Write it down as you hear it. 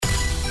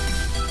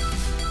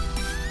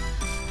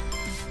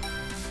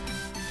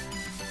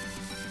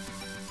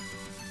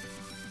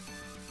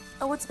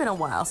Oh, it's been a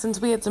while since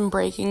we had some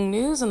breaking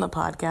news on the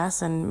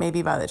podcast, and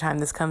maybe by the time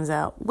this comes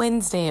out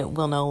Wednesday, it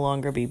will no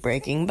longer be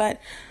breaking, but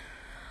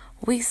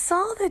we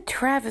saw that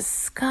Travis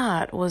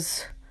Scott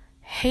was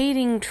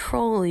hating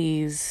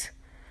trolleys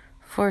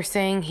for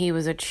saying he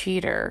was a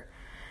cheater.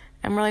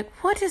 And we're like,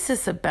 what is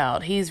this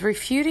about? He's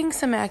refuting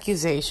some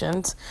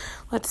accusations.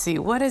 Let's see,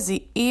 what does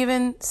he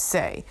even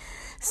say?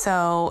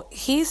 So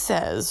he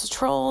says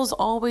trolls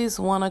always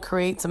want to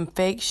create some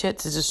fake shit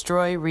to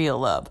destroy real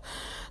love.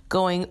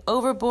 Going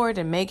overboard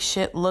and make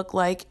shit look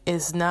like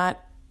is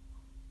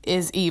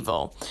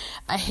evil.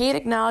 I hate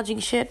acknowledging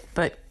shit,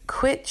 but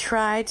quit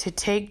try to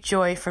take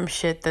joy from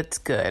shit that's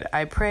good.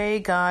 I pray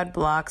God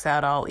blocks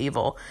out all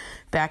evil.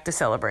 Back to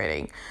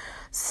celebrating.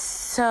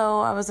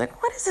 So I was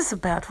like, what is this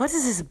about? What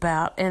is this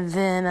about? And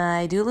then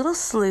I do a little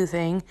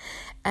sleuthing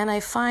and I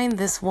find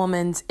this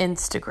woman's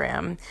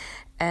Instagram.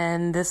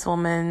 And this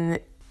woman,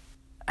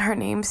 her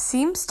name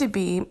seems to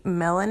be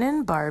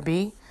Melanin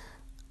Barbie.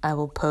 I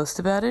will post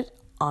about it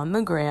on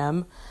the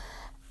gram.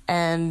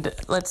 And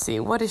let's see,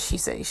 what does she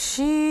say?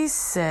 She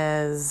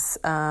says,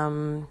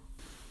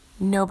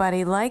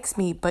 nobody likes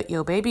me but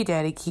yo baby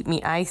daddy keep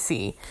me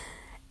icy,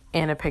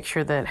 in a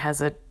picture that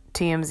has a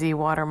TMZ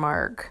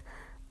watermark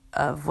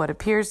of what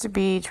appears to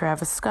be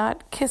Travis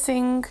Scott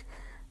kissing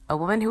a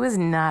woman who is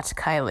not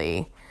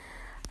Kylie.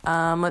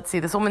 Let's see,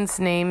 this woman's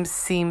name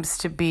seems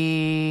to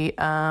be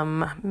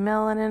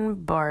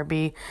Melanin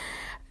Barbie.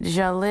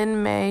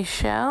 Jalyn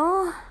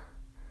Michelle.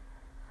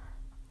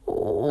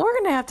 We're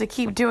going to have to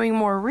keep doing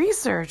more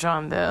research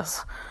on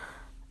this.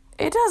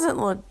 It doesn't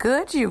look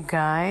good, you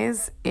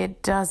guys.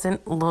 It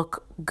doesn't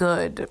look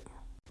good.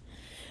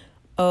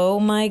 Oh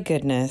my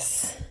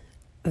goodness.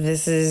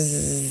 This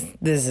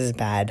is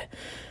bad.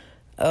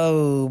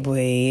 Oh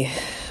boy.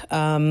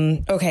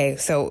 Okay,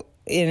 so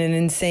in an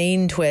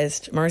insane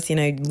twist, Marcy and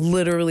I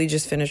literally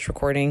just finished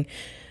recording.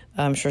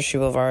 I'm sure she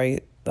will have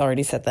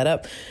already set that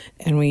up.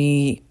 And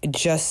we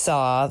just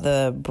saw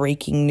the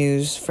breaking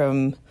news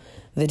from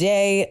the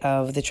day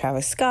of the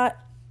Travis Scott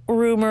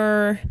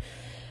rumor.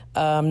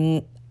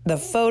 The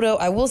photo,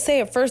 I will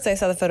say at first I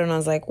saw the photo and I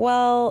was like,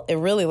 well, it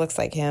really looks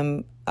like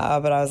him.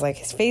 But I was like,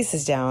 his face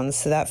is down.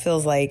 So that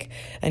feels like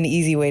an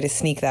easy way to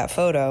sneak that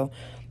photo.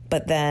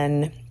 But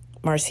then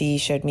Marcy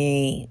showed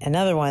me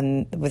another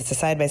one with the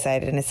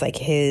side-by-side, and it's like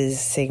his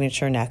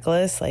signature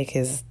necklace, like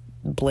his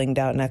blinged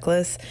out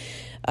necklace.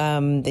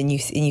 Then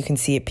you can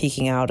see it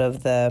peeking out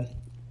of the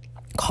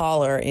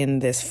collar in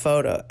this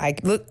photo.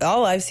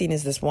 All I've seen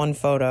is this one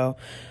photo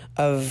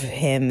of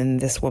him and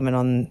this woman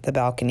on the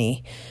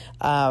balcony.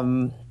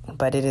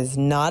 But it is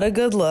not a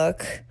good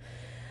look.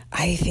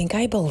 I think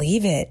I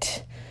believe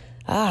it.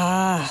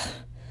 Dang.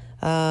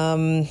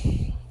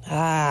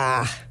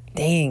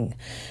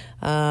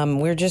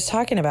 We're just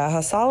talking about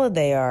how solid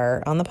they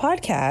are on the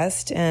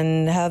podcast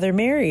and how they're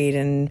married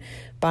and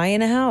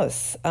buying a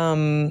house.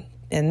 And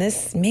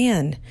this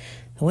man,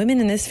 the women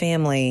in this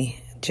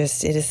family,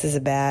 this is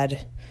a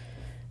bad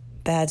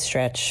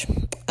stretch.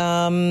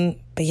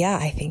 But yeah,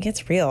 I think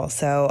it's real.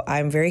 So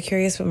I'm very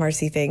curious what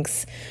Marcy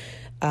thinks,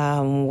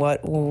 what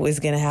is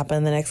going to happen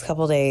in the next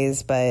couple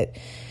days. But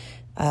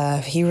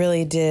if he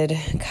really did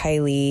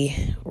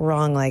Kylie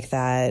wrong like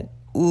that,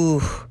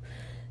 ooh,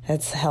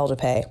 that's hell to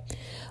pay.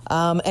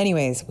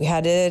 Anyways, we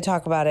had to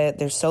talk about it.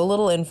 There's so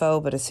little info,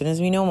 but as soon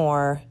as we know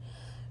more,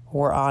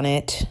 we're on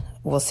it.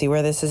 We'll see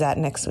where this is at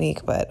next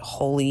week, but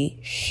holy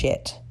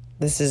shit,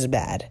 this is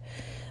bad.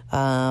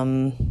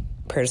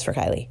 Prayers for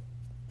Kylie.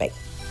 Bye.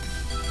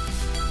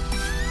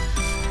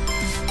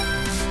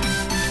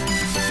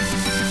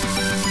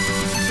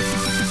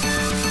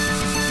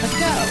 Let's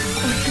go.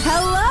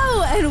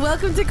 Hello, and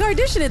welcome to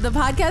Kardashian, the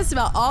podcast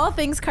about all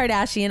things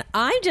Kardashian.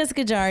 I'm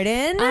Jessica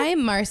Jardin.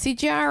 I'm Marcy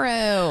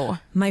Jarrow.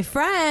 My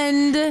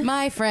friend.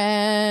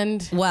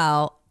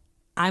 Well,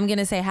 I'm going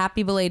to say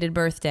happy belated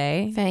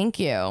birthday. thank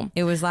you.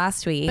 It was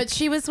last week. But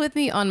she was with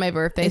me on my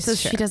birthday, It's so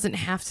true. she doesn't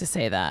have to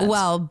say that.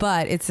 Well,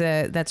 but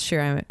that's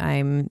true.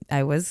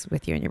 I was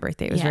with you on your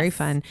birthday. It was very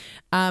fun.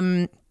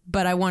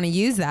 But I want to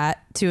use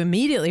that to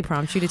immediately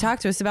prompt you to talk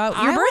to us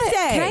about your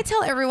birthday. Can I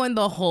tell everyone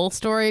the whole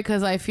story?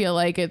 Because I feel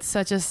like it's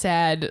such a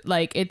sad,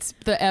 like it's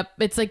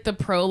like the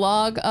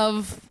prologue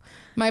of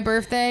my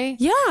birthday.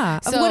 Yeah,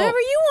 So- whatever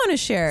you want to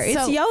share.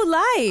 It's your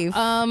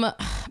life.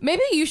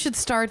 Maybe you should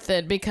start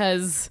that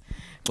because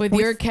with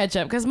your catch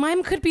up, because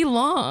mine could be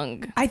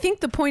long. I think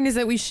the point is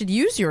that we should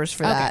use yours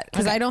for that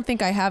because I don't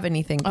think I have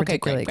anything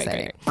particularly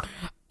exciting.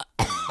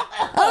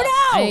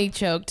 Oh no! I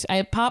choked.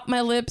 I popped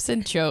my lips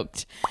and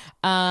choked.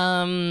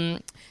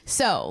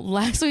 So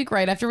last week,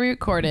 right after we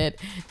recorded,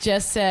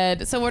 Jess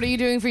said, "So what are you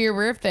doing for your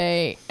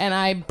birthday?" And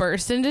I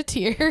burst into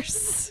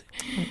tears.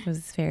 It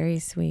was very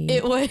sweet.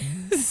 It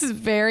was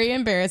very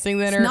embarrassing.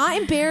 That it's not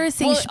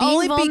embarrassing. Well,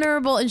 being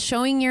vulnerable and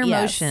showing your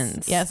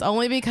emotions. Yes,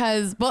 only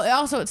because, but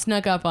also it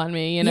snuck up on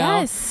me, you know?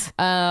 Yes.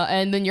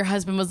 And then your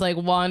husband was like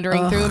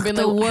wandering through and being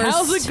like,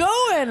 how's it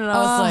going? And I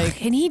was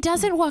like. And he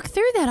doesn't walk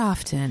through that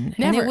often.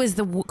 Never. And it was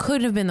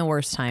could have been the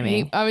worst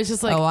timing. I was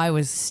just like. Oh, I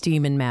was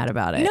steaming mad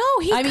about it.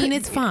 No, I mean,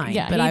 it's fine.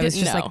 Yeah, but I was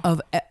just like,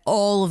 of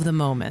all of the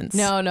moments.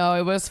 No,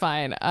 it was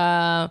fine.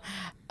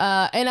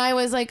 And I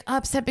was like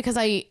upset because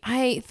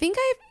I think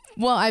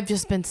I've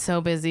just been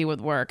so busy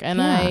with work.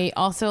 And I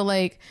also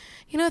like,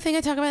 the thing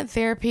I talk about in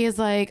therapy is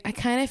like, I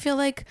kind of feel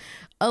like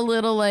a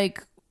little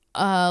like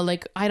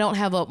I don't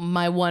have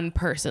my one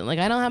person. Like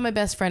I don't have my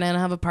best friend. I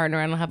don't have a partner.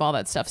 I don't have all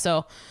that stuff.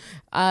 So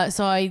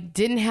I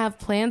didn't have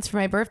plans for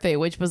my birthday,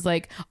 which was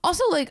like,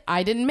 also like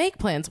I didn't make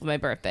plans with my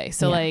birthday.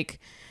 So like,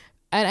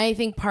 and I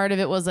think part of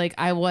it was like,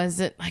 I was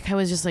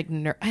just like,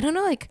 I don't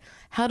know like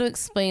how to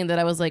explain that.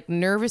 I was like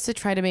nervous to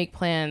try to make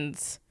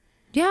plans.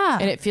 Yeah.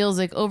 And it feels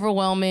like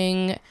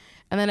overwhelming.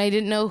 And then I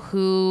didn't know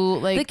who,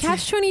 like, the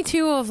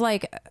catch-22 of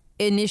like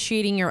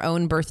initiating your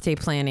own birthday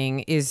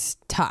planning is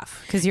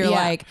tough because you're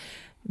like,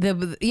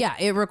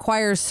 it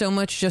requires so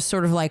much just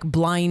sort of like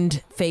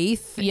blind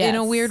faith in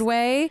a weird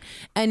way,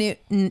 and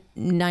it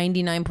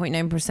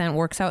 99.9%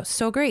 works out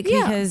so great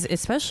because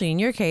especially in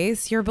your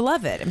case, you're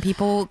beloved and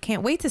people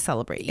can't wait to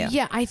celebrate you.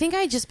 Yeah, I think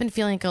I just been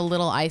feeling like a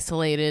little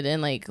isolated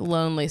and like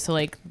lonely, so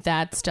like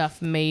that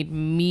stuff made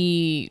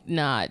me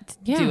not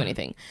do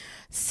anything.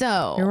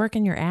 So you're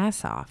working your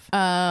ass off.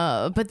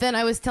 But then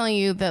I was telling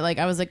you that like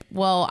I was like,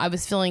 well, I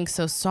was feeling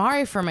so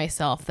sorry for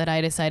myself that I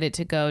decided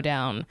to go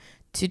down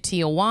to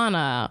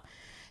Tijuana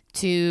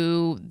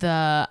to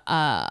the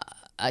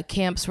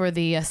camps where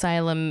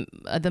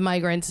the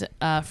migrants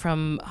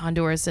from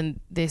Honduras and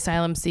the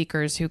asylum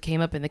seekers who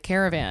came up in the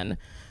caravan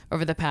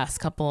over the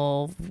past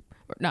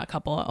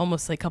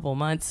almost like couple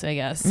months, I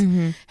guess,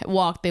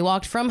 They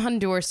walked from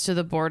Honduras to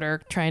the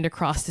border trying to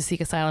cross to seek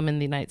asylum in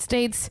the United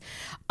States.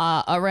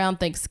 Around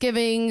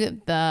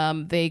Thanksgiving,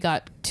 they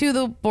got to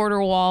the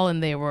border wall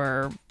and they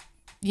were,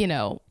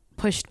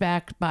 pushed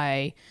back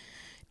by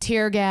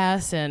tear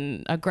gas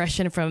and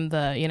aggression from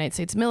the United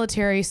States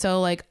military. So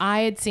like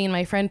I had seen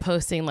my friend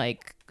posting,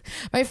 like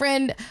my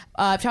friend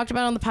I've talked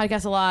about on the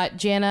podcast a lot,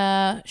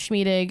 Jana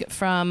Schmiedig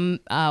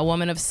from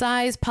Woman of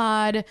Size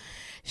pod.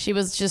 She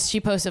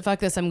posted, fuck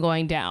this, I'm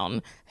going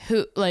down.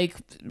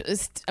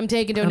 I'm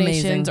taking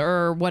donations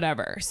or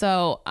whatever.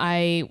 So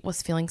I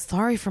was feeling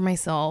sorry for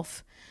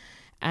myself.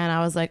 And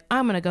I was like,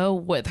 I'm going to go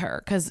with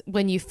her. Because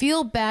when you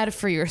feel bad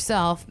for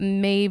yourself,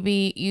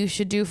 maybe you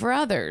should do for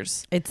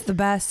others. It's the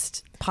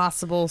best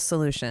possible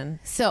solution.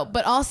 So,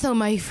 but also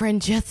my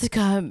friend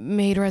Jessica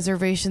made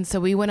reservations. So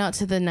we went out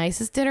to the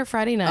nicest dinner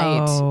Friday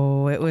night.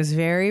 Oh, it was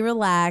very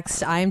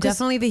relaxed. I'm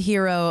definitely the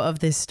hero of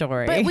this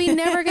story. But we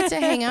never get to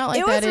hang out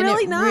like that. It was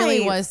really nice.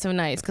 Really was so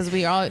nice because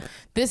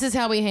this is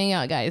how we hang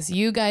out, guys.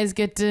 You guys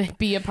get to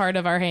be a part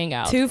of our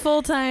hangout. 2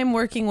 full-time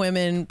working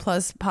women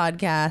plus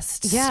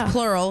podcasts. Yeah.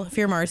 Plural, if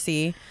you're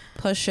Marcy.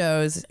 Plus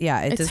shows.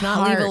 Yeah, it does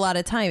not leave a lot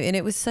of time. And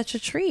it was such a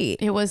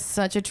treat. It was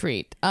such a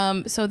treat.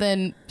 So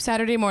then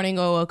Saturday morning,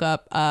 I woke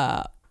up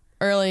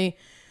early.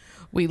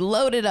 We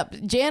loaded up.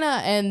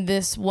 Jana and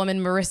this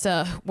woman,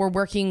 Marissa, were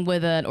working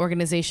with an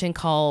organization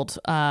called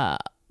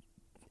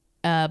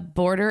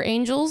Border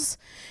Angels.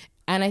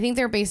 And I think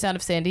they're based out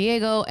of San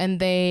Diego, and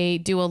they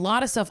do a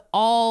lot of stuff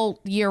all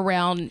year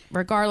round,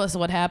 regardless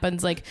of what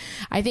happens. Like,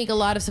 I think a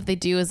lot of stuff they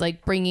do is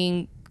like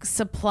bringing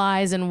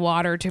supplies and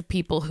water to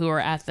people who are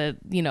at the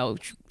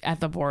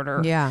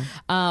border,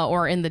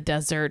 or in the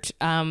desert.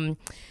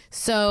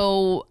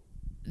 So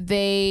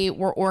they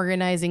were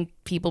organizing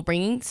people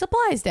bringing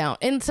supplies down,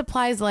 and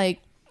supplies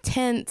like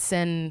tents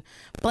and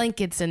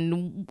blankets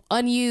and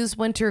unused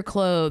winter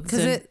clothes,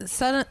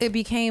 because it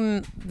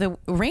became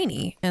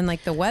rainy and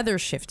like the weather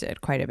shifted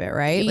quite a bit,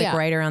 right? Like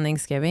right around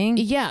Thanksgiving.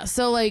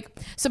 So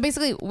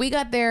basically we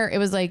got there. It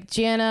was like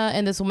Jana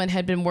and this woman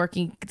had been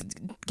working,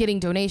 getting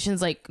donations.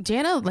 Like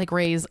Jana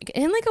raised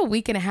in like a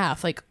week and a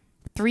half like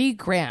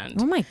 $3,000.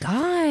 Oh my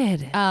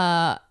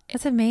god.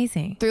 That's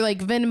amazing. Through like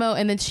Venmo.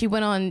 And then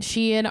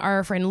she and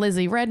our friend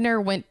Lizzie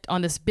Redner went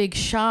on this big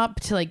shop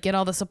to like get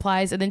all the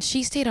supplies. And then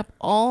she stayed up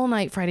all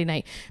night Friday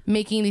night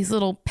making these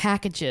little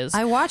packages.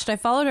 I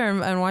followed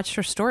her and watched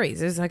her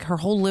stories. It was like her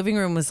whole living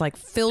room was like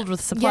filled with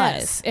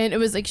supplies. Yes. And it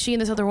was like she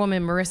and this other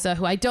woman, Marissa,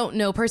 who I don't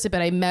know personally,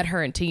 but I met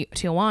her in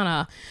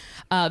Tijuana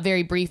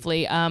very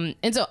briefly. And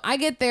so I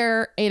get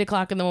there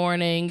 8:00 in the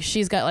morning. She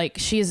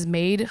has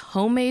made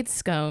homemade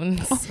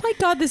scones. Oh my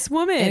God, this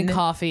woman. And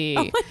coffee.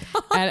 Oh my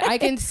God. And I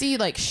can see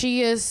like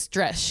she is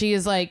stressed. She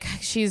is like,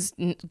 she's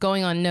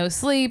going on no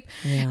sleep,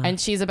 and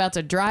she's about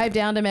to drive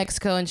down to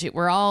Mexico, and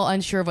we're all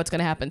unsure of what's going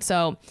to happen.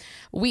 So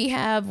we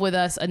have with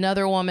us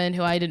another woman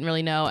who I didn't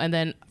really know, and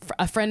then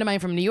a friend of mine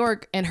from New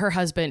York and her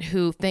husband,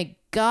 who thank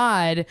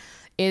God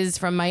is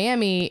from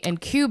Miami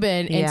and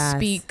Cuban and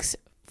speaks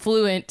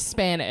fluent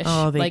Spanish.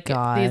 Oh, thank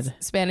God.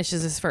 Spanish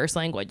is his first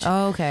language.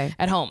 Oh, okay.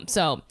 At home.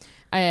 So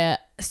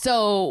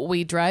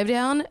we drive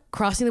down.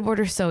 Crossing the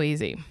border is so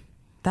easy.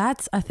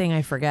 That's a thing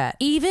I forget.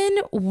 Even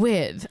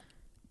with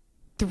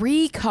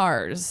 3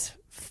 cars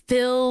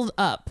filled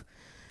up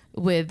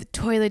with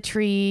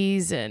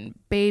toiletries and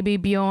baby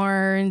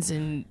Bjorns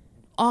and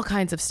all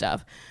kinds of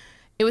stuff,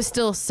 it was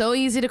still so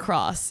easy to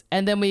cross.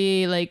 And then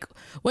we like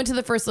went to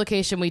the first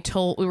location. We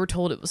were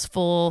told it was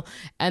full,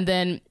 and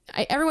then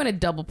everyone had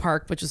double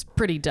parked, which was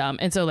pretty dumb.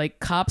 And so like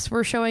cops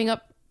were showing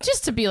up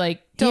just to be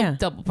like, don't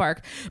double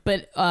park.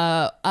 But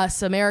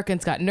us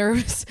Americans got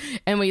nervous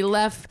and we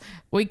left.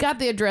 We got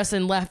the address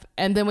and left,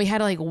 and then we had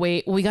to like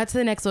wait. We got to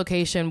the next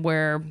location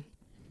where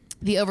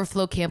the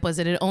overflow camp was.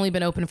 It had only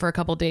been open for a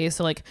couple days,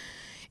 so like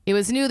it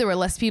was new. There were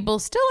less people.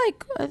 Still,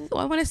 like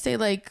I want to say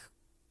like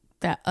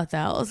that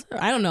 1,000.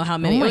 I don't know how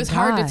many. It was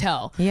hard to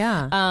tell.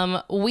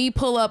 Yeah. We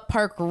pull up,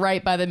 park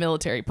right by the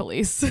military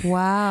police.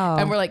 Wow.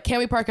 And we're like, can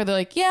we park? And they're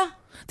like, yeah.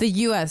 The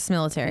U.S.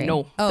 military.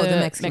 No. Oh, the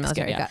Mexican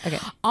military. Yeah. Okay.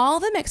 All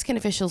the Mexican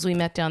officials we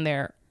met down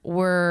there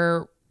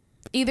were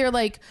either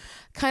like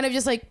kind of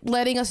just like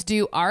letting us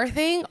do our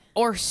thing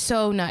or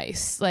so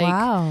nice. Like,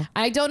 wow.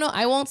 I don't know.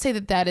 I won't say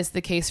that is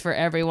the case for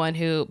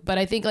everyone but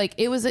I think like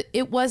it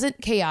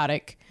wasn't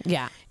chaotic.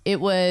 Yeah. It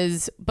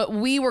was, but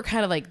we were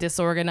kind of like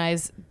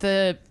disorganized.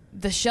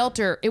 The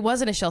shelter, it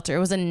wasn't a shelter. It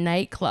was a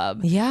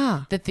nightclub.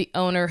 Yeah. That the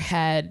owner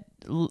had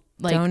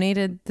like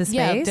donated the space.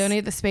 Yeah,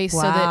 donated the space.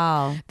 Wow. So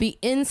that the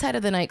inside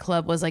of the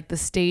nightclub was like the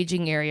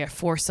staging area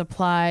for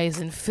supplies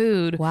and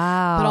food.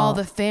 Wow. But all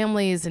the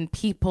families and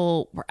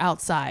people were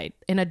outside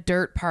in a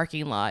dirt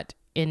parking lot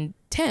in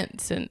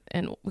tents and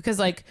because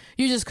like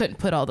you just couldn't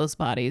put all those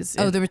bodies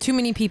in. There were too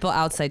many people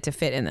outside to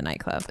fit in the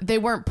nightclub. They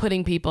weren't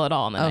putting people at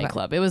all in the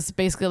nightclub. It was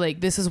basically like,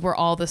 this is where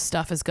all this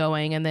stuff is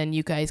going, and then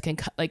you guys can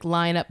like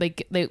line up.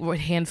 They would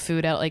hand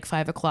food out like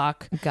 5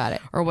 o'clock. Got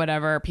it. Or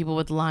whatever. People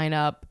would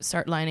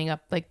start lining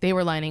up. Like they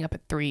were lining up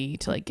at 3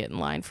 to like get in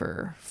line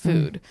for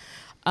food.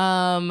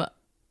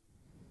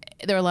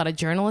 There were a lot of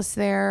journalists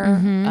there.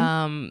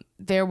 Mm-hmm.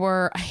 There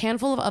were a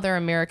handful of other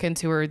Americans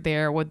who were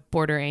there with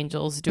Border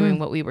Angels doing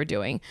what we were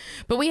doing.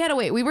 But we had to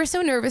wait. We were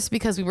so nervous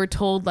because we were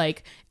told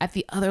like at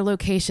the other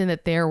location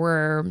that there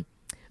were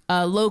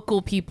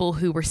local people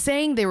who were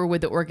saying they were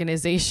with the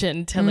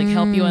organization to like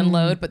help you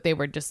unload, but they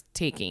were just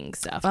taking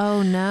stuff.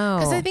 Oh no.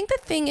 Because I think the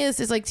thing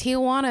is like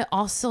Tijuana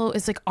also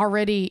is like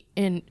already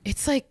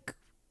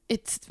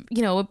it's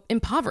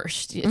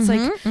impoverished. It's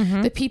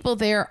the people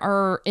there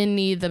are in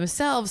need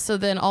themselves. So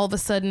then all of a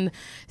sudden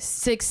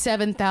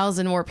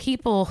 6,000-7,000 more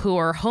people who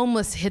are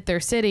homeless hit their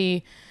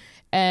city,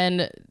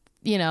 and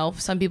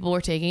some people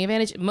were taking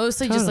advantage,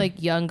 mostly just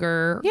like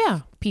younger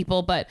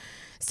people. But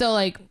so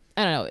like,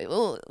 I don't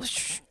know,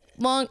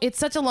 it's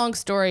such a long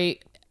story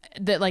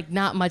that like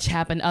not much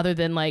happened other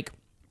than like,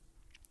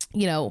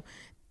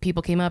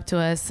 people came up to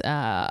us.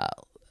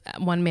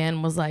 One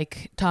man was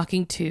like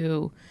talking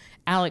to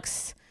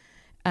Alex,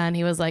 and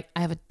he was like, I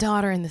have a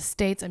daughter in the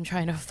States. I'm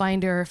trying to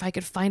find her. If I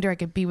could find her, I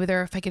could be with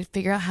her. If I could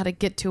figure out how to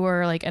get to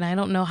her, like, and I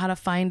don't know how to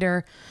find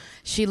her.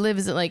 She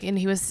lives at like, and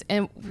he was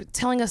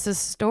telling us this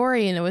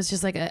story, and it was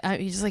just like,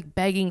 he's just like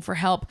begging for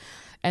help.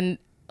 And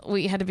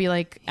we had to be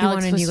like, he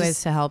wanted you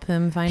guys to help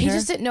him find her? He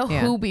just didn't know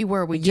who we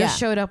were. We just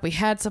showed up. We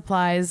had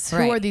supplies.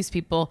 Who are these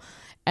people?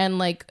 And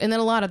like, and then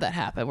a lot of that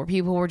happened where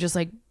people were just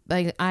like,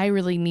 I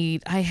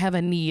have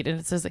a need. And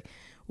it says like,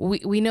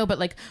 we know, but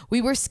like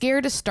we were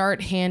scared to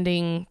start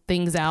handing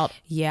things out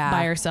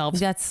by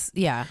ourselves.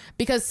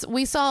 Because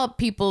we saw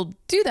people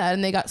do that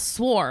and they got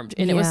swarmed,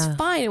 and it was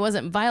fine. It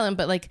wasn't violent,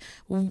 but like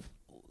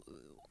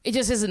it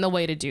just isn't the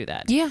way to do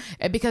that. Yeah.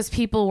 Because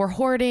people were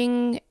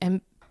hoarding, and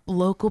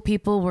local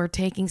people were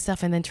taking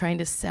stuff and then trying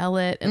to sell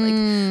it, and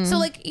like so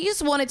like you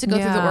just wanted to go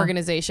through the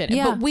organization,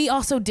 but we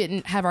also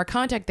didn't have our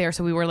contact there,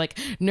 so we were like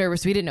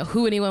nervous. We didn't know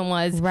who anyone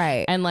was,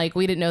 right? And like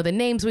we didn't know the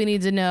names we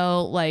needed to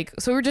know, like,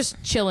 so we were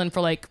just chilling for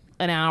like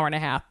an hour and a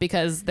half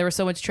because there was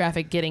so much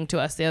traffic getting to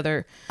us, the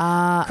other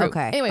crew.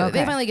 Anyway,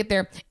 they finally get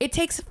there. It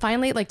takes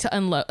finally like to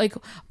unload, like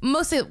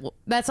mostly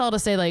that's all to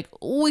say like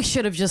we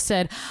should have just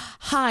said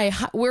hi,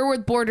 we're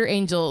with Border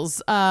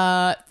Angels,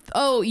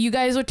 oh, you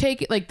guys are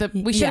taking like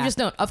we should have just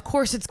known, of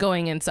course it's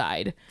going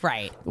inside,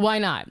 right? Why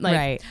not? Like,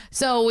 right.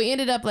 So we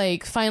ended up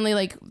like finally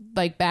like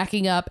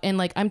backing up, and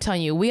like I'm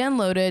telling you, we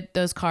unloaded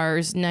those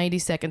cars 90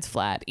 seconds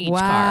flat each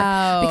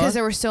car because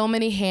there were so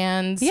many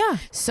hands,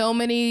 so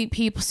many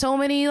people, so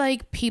many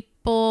like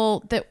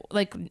people that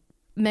like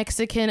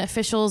Mexican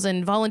officials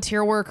and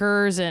volunteer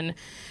workers, and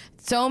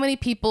so many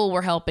people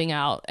were helping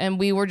out, and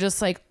we were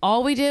just like,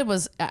 all we did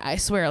was, I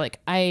swear, like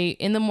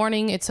in the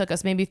morning, it took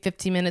us maybe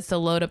 15 minutes to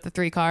load up the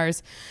 3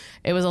 cars.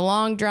 It was a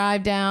long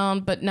drive down,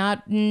 but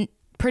not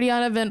pretty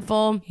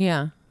uneventful.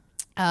 Yeah.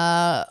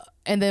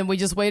 And then we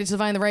just waited to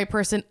find the right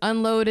person,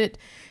 unload it,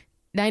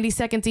 90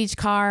 seconds each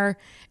car,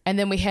 and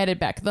then we headed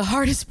back. The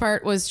hardest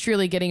part was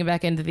truly getting it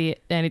back into the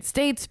United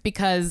States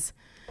because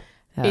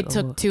it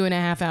took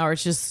 2.5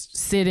 hours just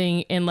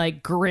sitting in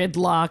like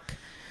gridlock.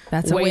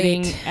 That's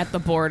waiting at the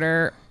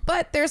border.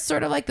 But there's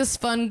sort of like this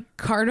fun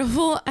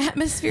carnival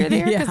atmosphere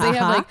there because they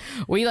have like,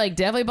 we like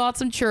definitely bought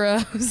some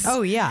churros.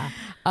 Oh yeah.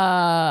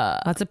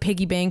 Lots of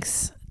piggy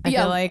banks. I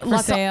feel like for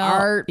lots sale. of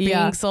art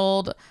being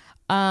sold.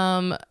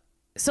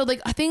 So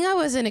like a thing I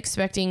wasn't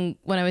expecting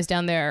when I was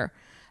down there,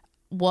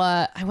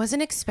 I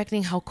wasn't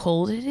expecting how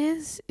cold it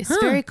is. It's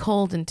very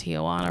cold in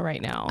Tijuana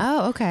right now.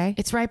 Oh, okay.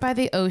 It's right by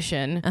the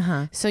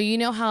ocean. So you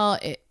know how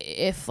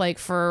if like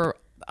for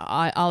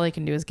all I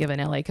can do is give an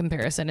LA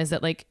comparison, is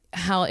that like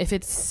how if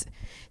it's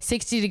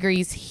 60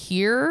 degrees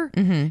here,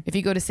 if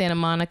you go to Santa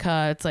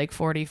Monica, it's like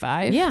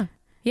 45. Yeah.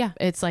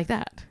 It's like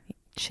that.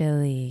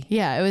 Chilly.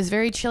 Yeah, it was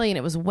very chilly and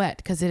it was wet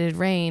because it had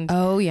rained.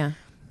 Oh, yeah.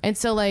 And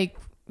so like,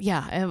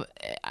 yeah,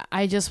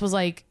 I just was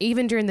like,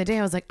 even during the day,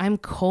 I was like, I'm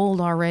cold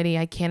already.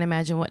 I can't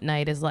imagine what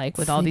night is like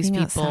with all these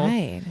people.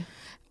 Outside.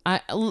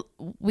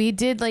 We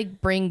did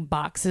like bring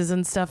boxes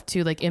and stuff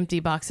too, like empty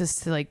boxes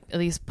to like at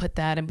least put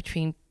that in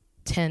between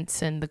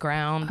tents and the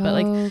ground.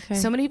 But like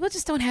so many people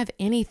just don't have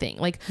anything.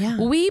 Like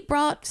we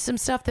brought some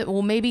stuff that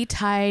will maybe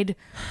tide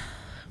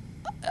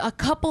a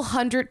couple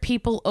hundred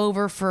people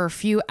over for a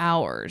few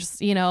hours,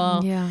 you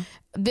know? Yeah.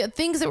 The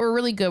things that were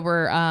really good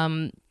were,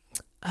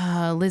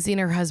 Lizzie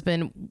and her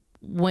husband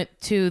went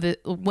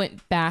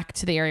back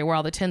to the area where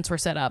all the tents were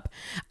set up.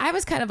 I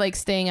was kind of like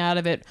staying out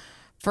of it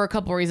for a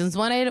couple of reasons.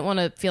 One, I didn't want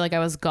to feel like I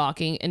was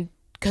gawking, and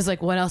because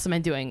like, what else am I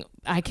doing?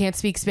 I can't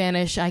speak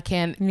Spanish.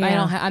 I'm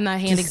not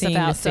handing stuff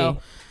out. So,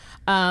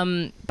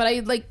 but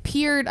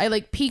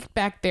I peeked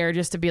back there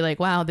just to be like,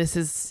 wow, this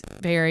is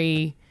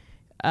very,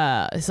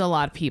 it's a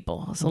lot of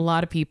people. It's a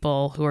lot of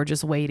people who are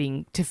just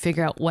waiting to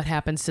figure out what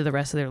happens to the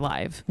rest of their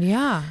life.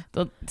 Yeah.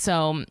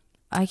 So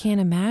I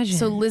can't imagine.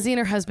 So Lizzie and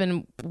her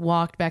husband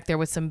walked back there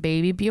with some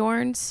baby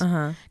Bjorns.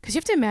 Because you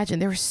have to imagine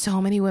there were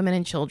so many women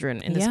and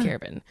children in this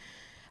caravan.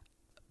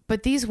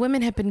 But these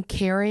women have been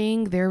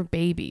carrying their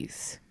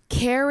babies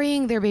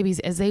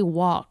as they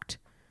walked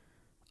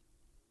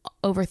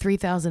over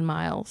 3,000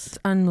 miles. It's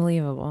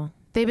unbelievable.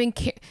 They've been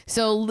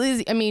so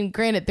Lizzie. I mean,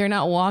 granted, they're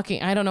not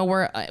walking. I don't know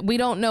where. We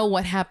don't know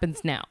what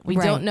happens now. We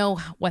don't know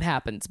what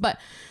happens. But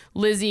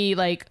Lizzie's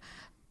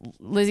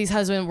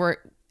husband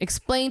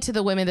explained to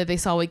the women that they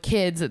saw with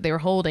kids that they were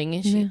holding,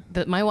 and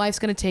that my wife's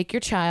going to take your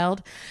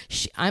child.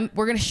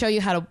 We're going to show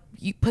you how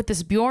to put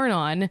this Bjorn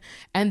on,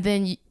 and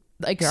then your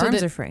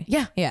arms are free.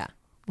 Yeah.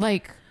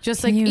 Like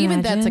just like even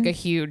imagine? That's like a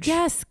huge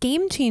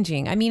game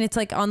changing. I mean, it's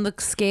like on the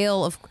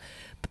scale of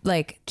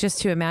like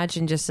just to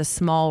imagine just a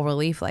small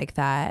relief like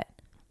that.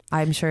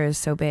 I'm sure is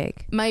so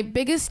big. My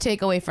biggest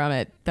takeaway from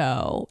it,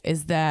 though,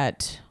 is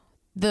that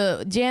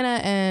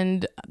Jana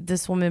and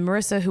this woman,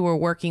 Marissa, who were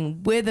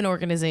working with an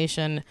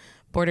organization,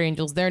 Border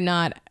Angels, they're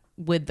not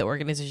with the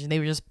organization. They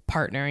were just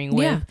partnering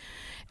with.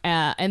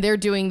 And they're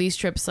doing these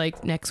trips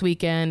like next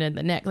weekend and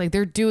the next, like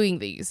they're doing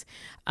these.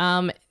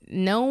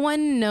 No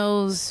one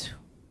knows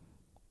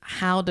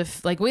how to,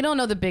 we don't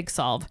know the big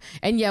solve.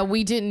 And yeah,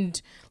 we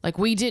didn't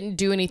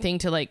do anything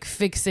to like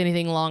fix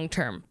anything long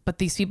term, but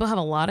these people have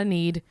a lot of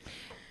need.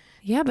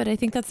 Yeah, but I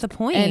think that's the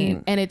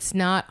point. And it's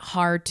not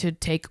hard to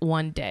take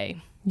one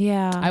day.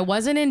 Yeah. I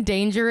wasn't in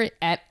danger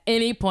at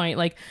any point.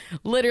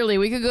 Literally,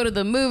 we could go to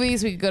the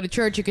movies, we could go to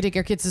church, you could take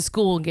your kids to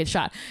school and get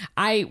shot.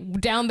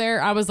 Down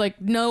there, I was like,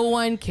 no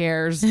one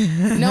cares.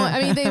 No,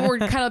 I mean, they were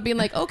kind of being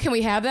like, oh, can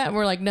we have that? And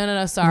we're like,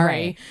 no,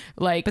 sorry.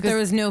 Right. But there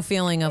was no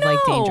feeling of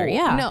danger.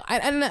 Yeah. No,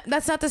 and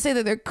that's not to say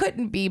that there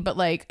couldn't be, but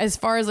as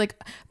far as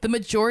the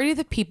majority of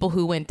the people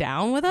who went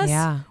down with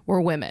us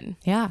were women.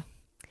 Yeah.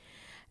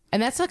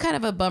 And that's a kind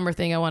of a bummer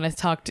thing I want to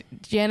talk to.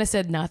 Jana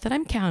said, not that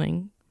I'm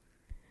counting,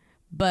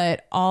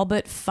 but all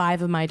but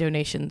 5 of my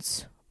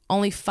donations,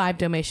 only 5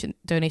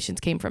 donations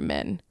came from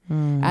men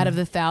out of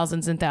the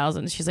thousands and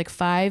thousands. She's like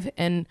 5,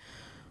 and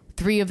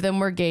 3 of them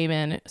were gay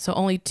men. So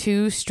only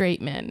 2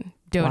 straight men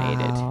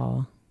donated.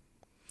 Wow.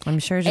 I'm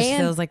sure it just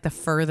feels like the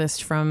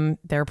furthest from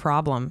their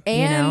problem.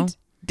 And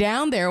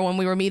down there when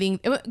we were meeting,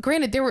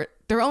 granted, there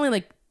were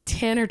only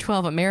 10 or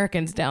 12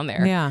 Americans down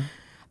there. Yeah.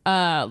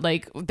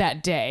 That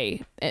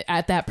day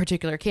at that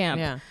particular camp.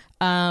 Yeah.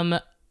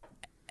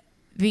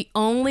 The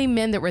only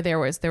men that were there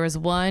was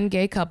one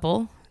gay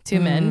couple,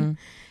 2 men,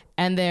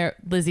 and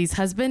Lizzie's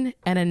husband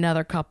and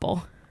another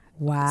couple.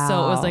 Wow.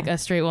 So it was a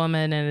straight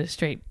woman and a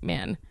straight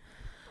man.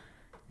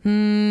 4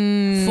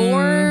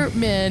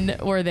 men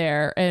were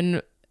there,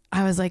 and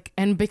I was like,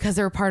 and because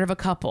they were part of a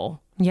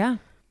couple. Yeah.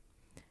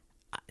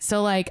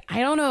 So I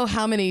don't know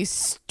how many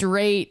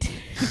straight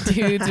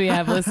dudes we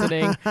have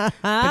listening,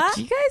 but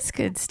you guys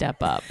could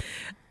step up.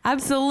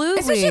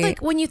 Absolutely. Especially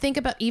when you think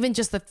about even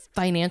just the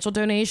financial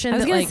donation. I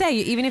was going to say,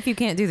 even if you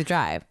can't do the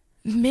drive.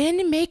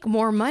 Men make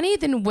more money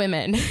than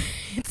women.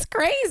 It's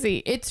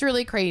crazy. It's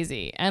really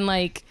crazy. And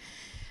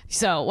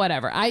so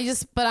whatever.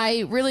 But I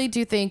really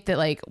do think that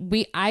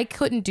I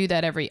couldn't do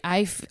that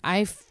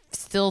I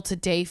still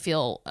today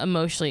feel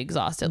emotionally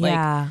exhausted.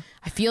 Yeah.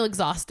 I feel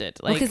exhausted.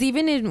 Because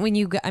even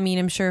when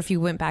I'm sure if you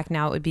went back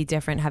now, it would be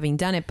different having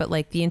done it. But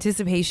the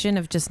anticipation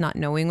of just not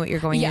knowing what you're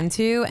going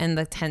into, and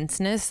the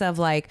tenseness of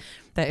the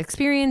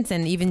experience,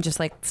 and even just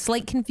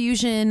slight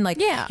confusion,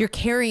 you're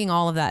carrying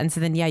all of that. And so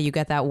then, you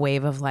get that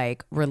wave of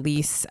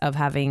release of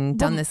having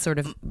done this sort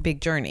of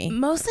big journey.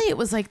 Mostly it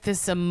was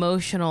this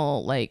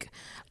emotional,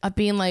 of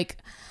being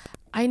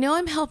I know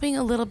I'm helping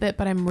a little bit,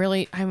 but I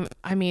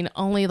mean,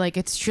 only like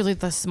it's truly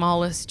the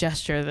smallest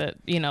gesture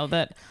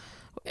that,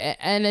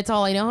 and it's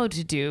all I know how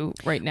to do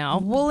right now.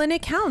 Well, and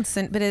it counts.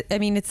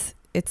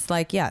 It's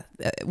like,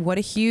 what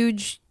a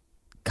huge,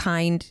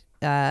 kind,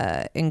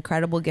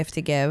 incredible gift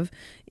to give,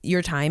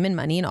 your time and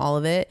money and all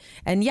of it.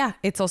 And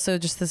it's also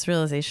just this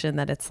realization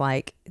that it's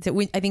like,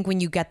 I think when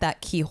you get that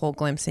keyhole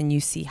glimpse and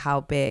you see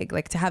how big,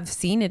 like to have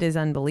seen it is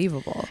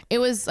unbelievable. It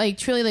was like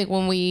truly like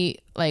when we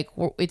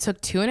it took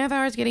 2.5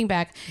 hours getting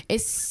back.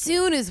 As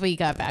soon as we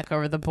got back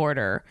over the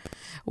border,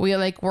 we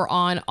were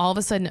on all of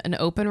a sudden an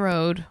open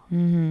road.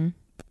 Mm-hmm.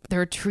 There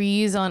were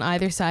trees on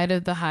either side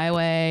of the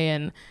highway.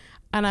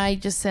 And I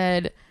just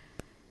said,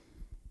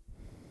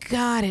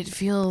 God, it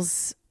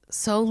feels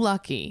so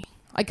lucky.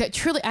 Like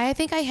truly, I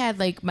think I had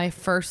like my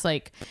first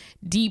like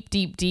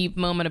deep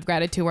moment of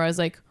gratitude where I was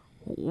like,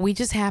 we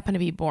just happen to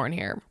be born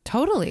here.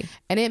 Totally.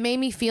 And it made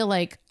me feel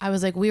like I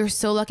was like, we were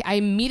so lucky. I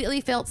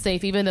immediately felt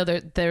safe, even though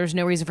there's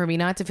no reason for me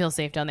not to feel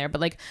safe down there.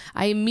 But like,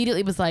 I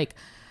immediately was like,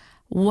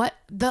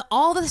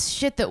 all the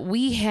shit that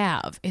we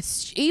have,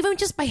 it's even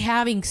just by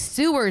having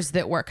sewers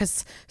that work,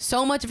 because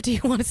so much of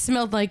Tijuana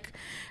smelled like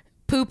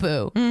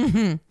poo-poo.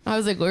 Mm-hmm. I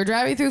was like, we're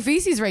driving through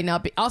feces right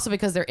now. Also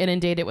because they're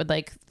inundated with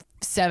like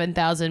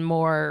 7,000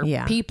 more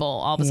people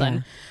all of a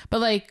sudden.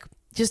 But like,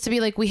 just to be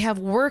like, we have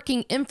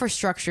working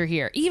infrastructure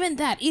here. Even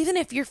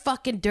if you're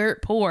fucking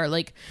dirt poor,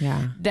 like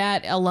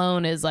that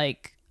alone is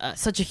like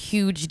such a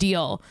huge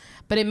deal.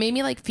 But it made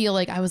me like feel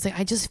like I was like,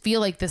 I just feel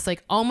like this,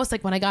 like almost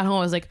like when I got home, I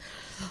was like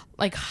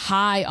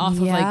high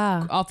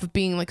off of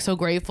being like so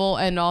grateful,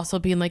 and also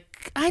being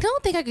like, I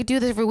don't think I could do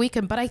this every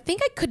weekend, but I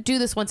think I could do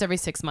this once every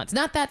 6 months.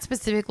 Not that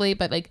specifically,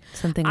 but like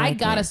something I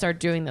gotta start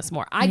doing this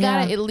more. I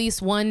gotta at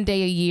least one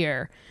day a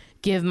year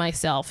give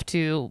myself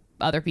to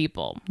other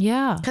people.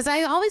 Yeah. Because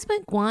I always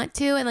want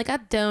to, and like I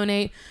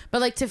donate,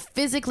 but like to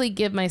physically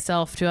give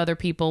myself to other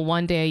people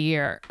one day a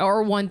year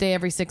or one day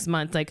every 6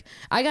 months. Like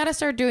I got to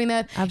start doing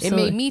that.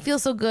 Absolutely. It made me feel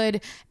so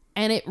good.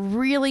 And it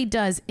really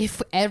does.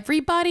 If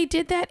everybody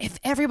did that, if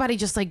everybody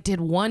just like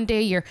did one day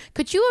a year,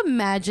 could you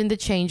imagine the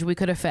change we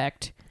could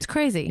affect? It's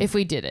crazy if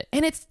we did it.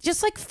 And it's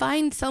just like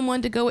find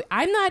someone to go.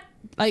 I'm not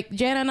like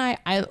Jana and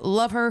I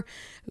love her.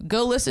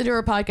 Go listen to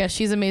her podcast.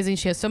 She's amazing.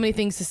 She has so many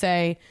things to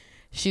say.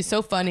 She's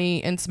so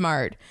funny and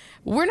smart.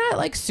 We're not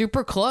like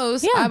super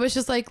close. Yeah. I was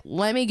just like,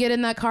 let me get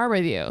in that car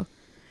with you.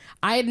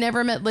 I had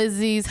never met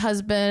Lizzie's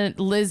husband,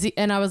 Lizzie,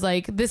 and I was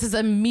like, this is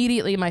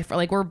immediately I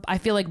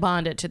feel like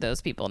bonded to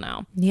those people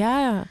now.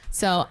 Yeah.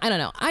 So I don't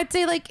know. I'd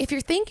say like, if you're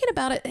thinking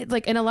about it,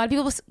 like, and a lot of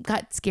people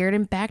got scared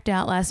and backed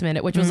out last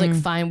minute, which was like,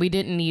 fine. We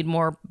didn't need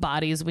more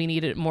bodies. We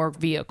needed more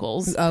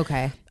vehicles.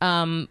 Okay.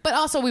 But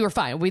also we were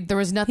fine. There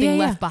was nothing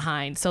left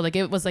behind. So like,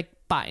 it was like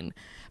fine.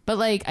 But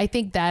like, I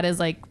think that is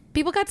like,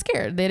 people got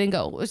scared. They didn't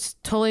go, which is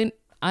totally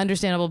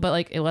understandable, but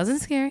like, it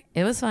wasn't scary.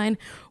 It was fine.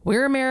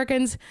 We're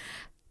Americans.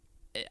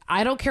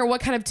 I don't care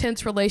what kind of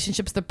tense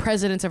relationships the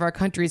presidents of our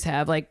countries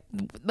have. Like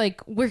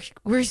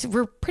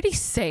we're pretty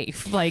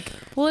safe. Like,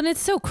 well, and it's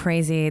so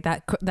crazy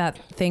that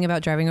thing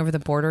about driving over the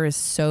border is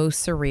so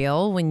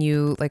surreal when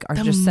you like are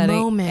just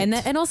setting,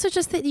 and also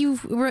just that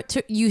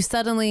you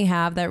suddenly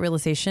have that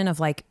realization of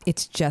like,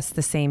 it's just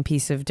the same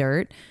piece of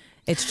dirt.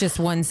 It's just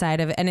one side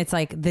of it. And it's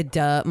like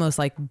the most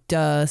like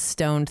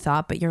stoned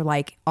thought, but you're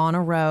like on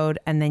a road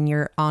and then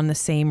you're on the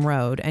same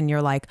road and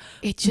you're like,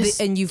 it just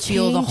and you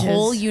feel the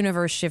whole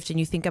universe shift, and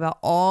you think about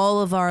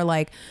all of our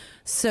like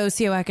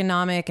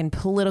socioeconomic and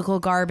political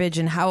garbage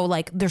and how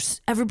like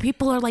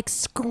people are like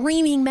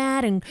screaming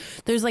mad, and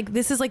there's like,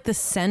 this is like the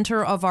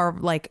center of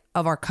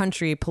our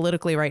country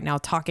politically right now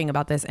talking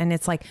about this. And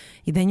it's like,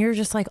 then you're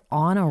just like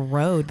on a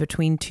road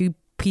between two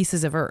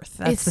pieces of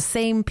earth. It's the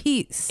same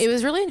piece. It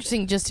was really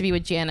interesting just to be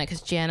with Jana,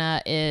 because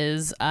Jana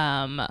is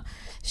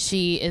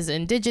she is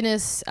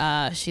indigenous,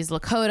 she's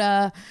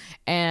Lakota,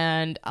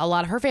 and a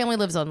lot of her family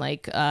lives on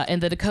like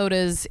in the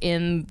Dakotas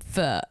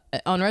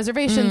on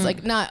reservations.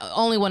 Like not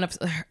only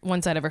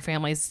one side of her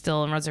family is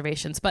still on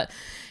reservations, but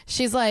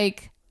she's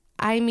like,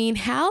 I mean,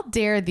 how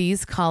dare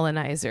these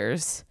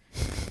colonizers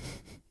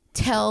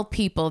tell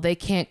people they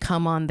can't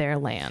come on their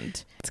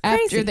land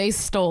after they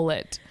stole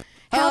it?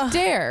 How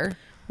dare?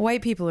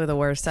 White people are the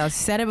worst. I've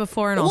said it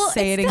before and I'll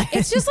say it again.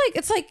 It's just like,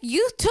 it's like,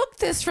 you took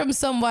this from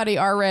somebody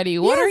already.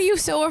 What are you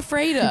so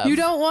afraid of? You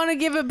don't want to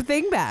give a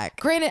thing back.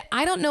 Granted,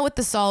 I don't know what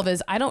the solve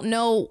is. I don't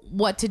know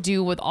what to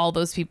do with all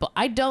those people.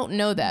 I don't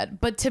know that.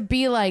 But to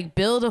be like,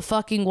 build a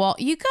fucking wall,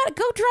 you gotta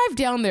go drive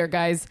down there,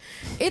 guys.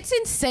 It's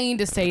insane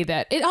to say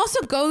that. It also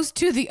goes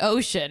to the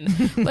ocean.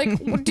 Like,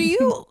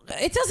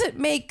 it doesn't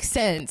make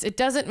sense. It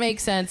doesn't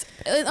make sense.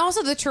 And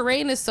also, the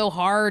terrain is so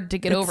hard to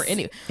get over.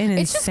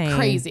 It's just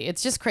crazy.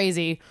 It's just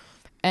crazy.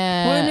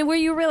 And where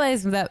you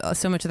realize that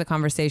so much of the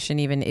conversation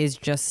even is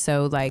just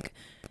so like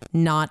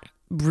not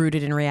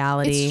rooted in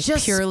reality, it's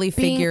just purely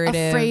being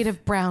figurative. Afraid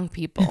of brown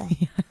people.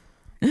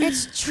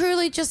 It's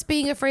truly just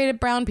being afraid of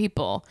brown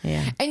people.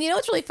 Yeah. And you know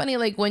what's really funny?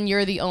 Like when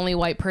you're the only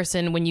white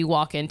person, when you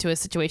walk into a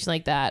situation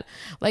like that,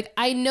 like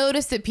I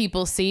notice that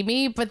people see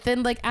me, but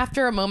then like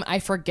after a moment, I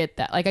forget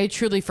that. Like I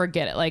truly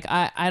forget it. Like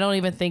I don't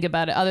even think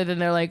about it other than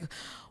they're like,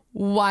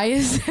 why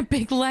is that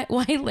big white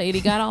lady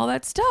got all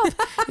that stuff?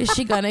 Is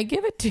she gonna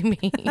give it to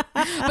me?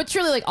 But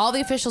truly, like all the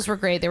officials were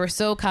great. They were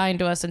so kind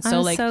to us and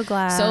so I'm so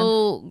glad.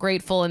 so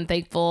grateful and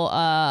thankful.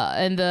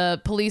 And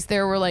the police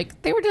there were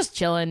like, they were just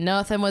chilling.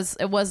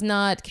 It was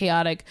not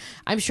chaotic.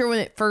 I'm sure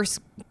when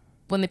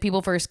the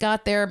people first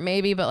got there,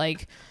 maybe, but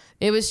like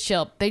it was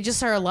chill. They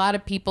just are a lot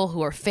of people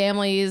who are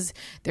families.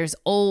 There's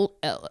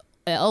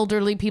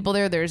elderly people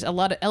there. There's a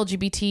lot of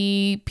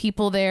LGBT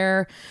people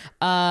there.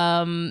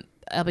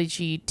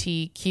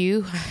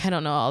 LGBTQ. I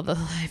don't know all the.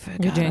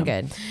 You're doing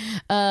good.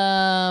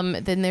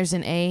 Then there's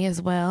an A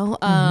as well.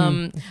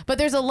 But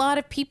there's a lot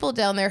of people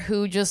down there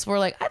who just were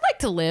like, I'd like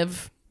to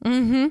live.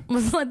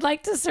 I'd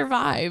like to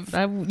survive.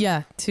 And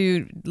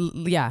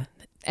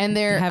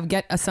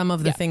get some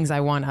of the things I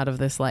want out of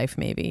this life.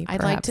 Maybe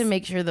I'd like to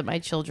make sure that my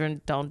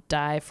children don't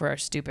die for a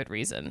stupid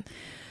reason.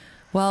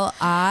 Well,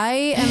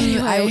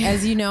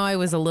 as you know, I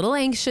was a little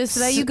anxious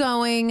about you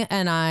going,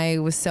 and I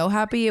was so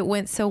happy it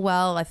went so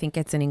well. I think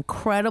it's an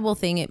incredible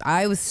thing.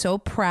 I was so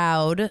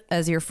proud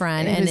as your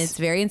friend, and it's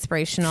very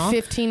inspirational.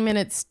 15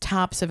 minutes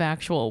tops of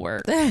actual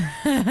work. Well,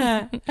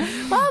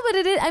 but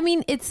it is. I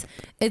mean, it's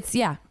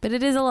but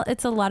it is.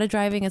 It's a lot of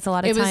driving. It's a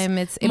lot of time.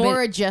 It's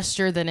more a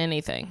gesture than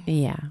anything.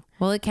 Yeah.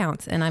 Well, it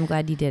counts, and I'm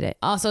glad you did it.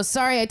 Also,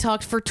 sorry I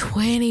talked for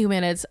 20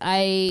 minutes.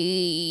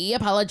 I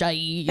apologize.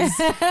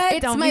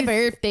 It's my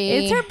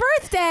birthday. It's her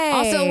birthday.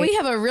 Also, we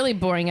have a really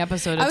boring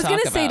episode to talk about. I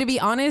was going to say, to be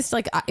honest,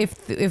 like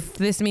if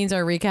this means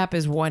our recap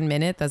is 1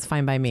 minute, that's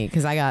fine by me,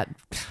 because I got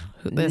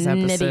this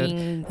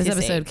episode. This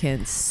episode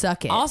can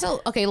suck it.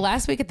 Also, okay,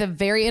 last week at the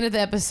very end of the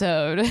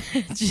episode,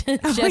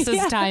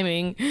 Jess's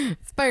timing,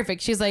 it's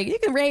perfect. She's like, you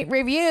can rate,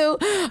 review.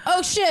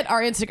 Oh shit,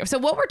 our Instagram. So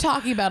what we're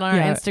talking about on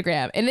our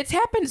Instagram, and it's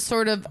happened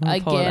sort of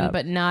again,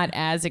 but not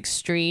as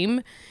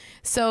extreme.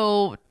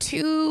 So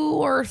 2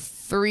 or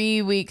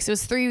 3 weeks, it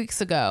was 3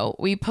 weeks ago,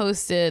 we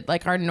posted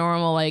like our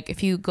normal, like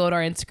if you go to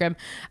our Instagram,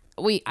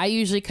 I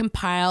usually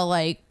compile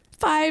like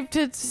 5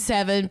 to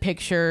 7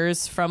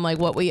 pictures from like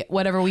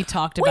whatever we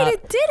talked about. Wait,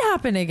 it did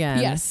happen again.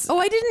 Yes. Oh,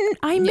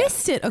 I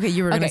missed it. Okay,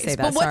 you were going to say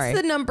that. But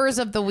what's the numbers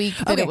of the week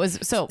that it was?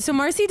 So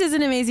Marcy does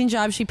an amazing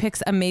job. She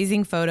picks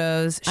amazing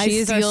photos. I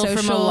steal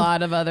from a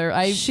lot of other.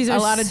 She's a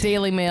lot of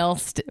Daily Mail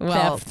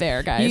theft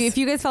there, guys. If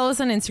you guys follow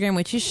us on Instagram,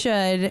 which you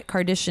should,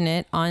 Kardashian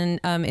it on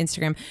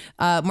Instagram.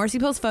 Marcy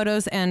posts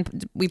photos,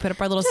 and we put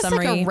up our little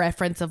summary, like a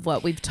reference of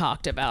what we've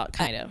talked about,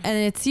 kind of. And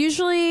it's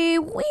usually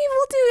we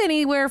will do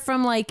anywhere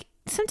from like.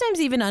 Sometimes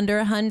even under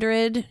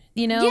 100, like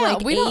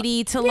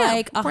 80 to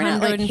like 150. We're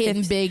not like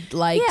hitting big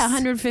likes. Yeah,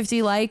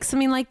 150 likes. I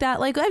mean, like that.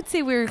 Like I'd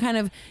say we were kind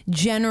of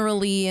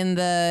generally in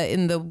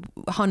the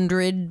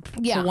 100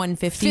 to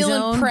 150 feeling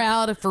zone.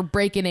 Proud for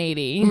breaking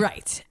 80.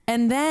 Right.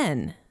 And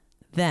then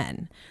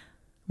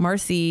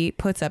Marcy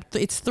puts up,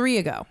 it's 3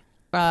 ago.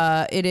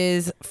 It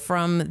is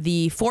from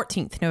the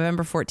 14th,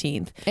 November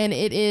 14th. And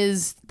it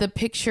is the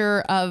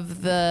picture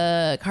of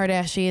the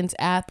Kardashians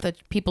at the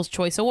People's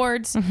Choice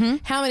Awards.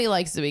 How many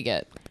likes did we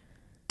get?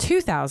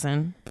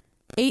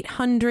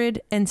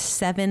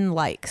 2,807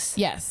 likes.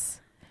 Yes.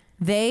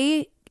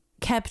 They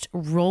kept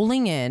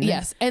rolling in.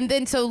 Yes. And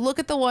then, so look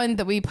at the one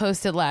that we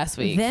posted last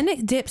week. Then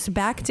it dips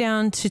back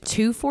down to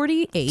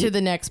 248. To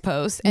the next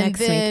post. And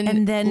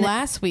then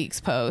last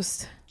week's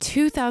post.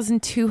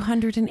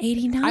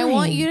 2,289. I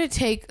want you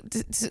to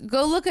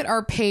go look at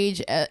our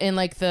page in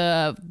like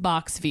the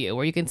box view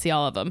where you can see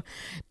all of them.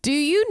 Do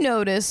you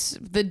notice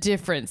the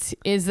difference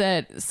is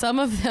that some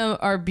of them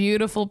are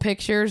beautiful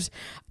pictures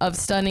of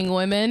stunning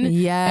women,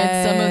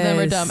 and some of them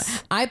are dumb.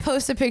 I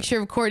post a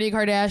picture of Kourtney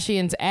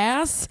Kardashian's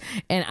ass,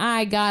 and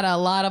I got a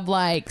lot of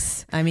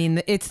likes. I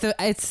mean, it's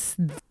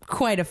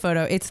quite a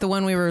photo. It's the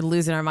one we were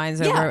losing our minds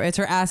over. It's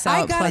her ass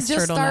out plus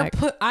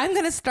turtleneck. I'm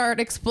gonna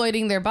start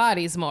exploiting their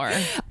bodies more.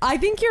 I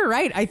think you're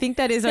right. I think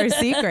that is our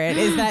secret,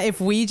 is that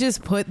if we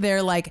just put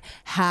their like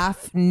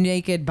half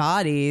naked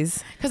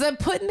bodies, because I'm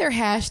putting their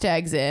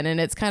hashtags in,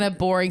 and it's kind of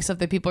boring stuff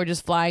that people are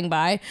just flying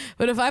by.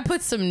 But if I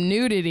put some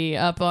nudity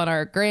up on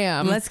our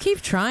gram, let's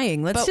keep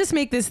trying. Let's just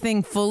make this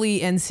thing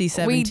fully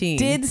NC-17. We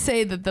did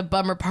say that the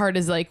bummer part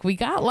is like we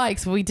got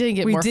likes, but we didn't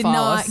get more follows. We did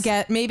not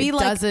get, maybe it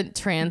like doesn't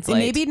translate.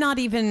 Maybe not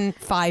even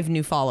 5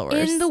 new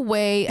followers. In the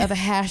way of a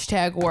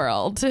hashtag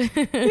world.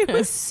 It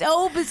was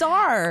so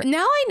bizarre.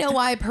 Now I know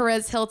why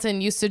Perez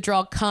Hilton used to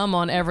draw cum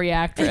on every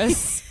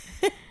actress.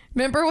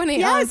 Remember when he?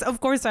 Yes,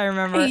 of course I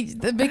remember.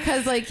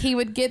 Because like he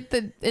would get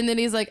and then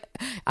he's like,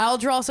 "I'll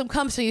draw some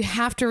cum," so you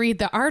have to read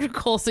the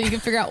article so you can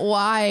figure out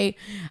why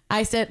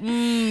I said,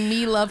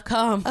 "Me love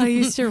cum." I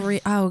used to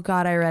read. Oh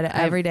God, I read it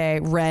every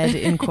day. Read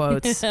in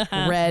quotes.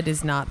 Read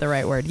is not the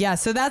right word. Yeah,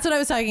 so that's what I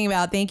was talking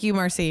about. Thank you,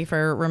 Marcy,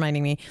 for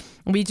reminding me.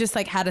 We just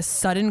like had a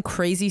sudden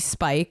crazy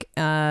spike.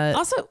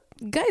 Also,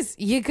 Guys,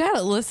 you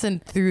gotta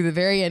listen through the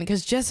very end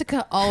because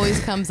Jessica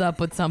always comes up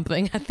with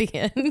something at the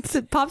end.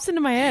 It pops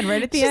into my head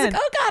right at the She's end.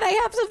 like, oh God, I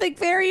have something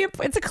very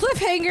it's a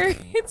cliffhanger.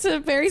 It's a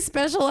very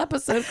special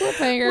episode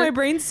cliffhanger. My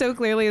brain so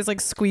clearly is like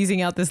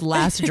squeezing out this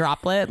last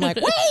droplet. I'm like,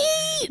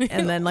 wait!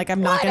 And then like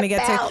I'm not going to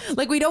get to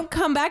like we don't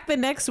come back the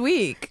next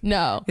week.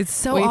 No. It's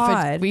so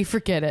odd. We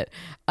forget it.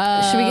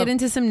 Should we get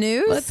into some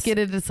news? Let's get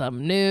into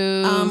some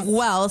news.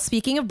 Well,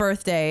 speaking of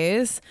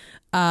birthdays,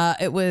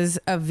 it was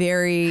a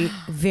very,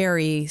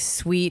 very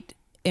sweet,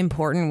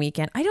 important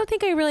weekend. I don't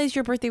think I realized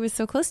your birthday was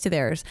so close to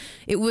theirs.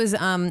 It was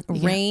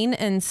Rain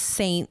and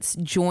Saint's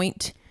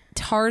joint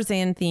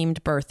Tarzan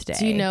themed birthday.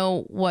 Do you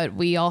know what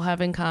we all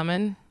have in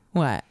common?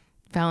 What?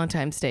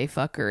 Valentine's Day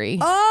fuckery.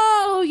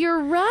 Oh,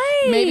 you're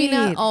right. Maybe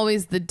not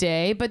always the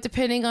day, but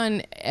depending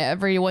on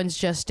everyone's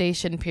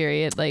gestation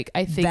period, like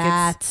I think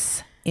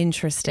that's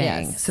interesting.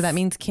 Yes. So that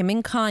means Kim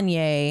and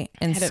Kanye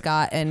and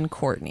Scott and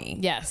Courtney.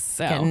 Yes.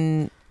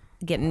 So.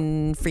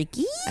 Getting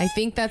freaky. I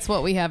think that's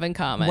what we have in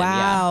common.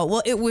 Wow. Yeah.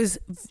 Well, it was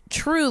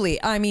truly,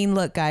 I mean,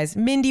 look, guys,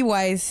 Mindy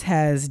Weiss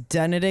has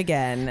done it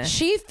again.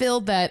 She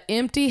filled that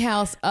empty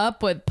house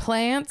up with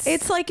plants.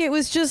 It's like it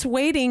was just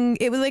waiting.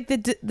 It was like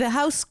the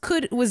house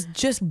was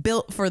just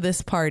built for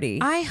this party.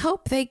 I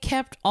hope they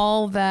kept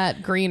all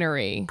that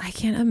greenery. I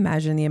can't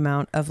imagine the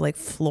amount of like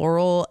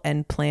floral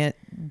and plant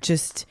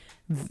just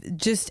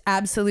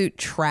absolute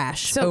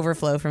trash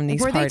overflow from these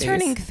parties. Were they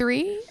turning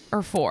 3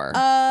 or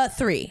 4?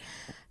 3.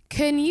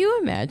 Can you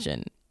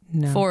imagine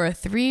for a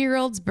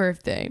 3-year-old's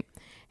birthday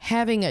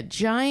having a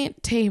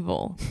giant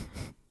table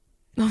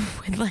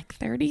with like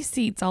 30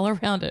 seats all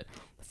around it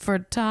for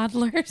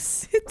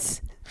toddlers?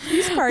 It's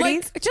these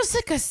parties, like, just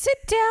like a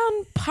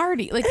sit-down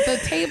party, like the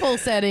table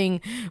setting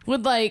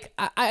would like.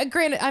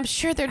 Granted, I'm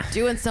sure they're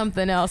doing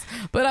something else,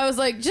 but I was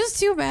like, just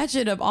to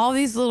imagine of all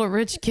these little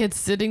rich kids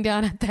sitting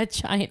down at that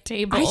giant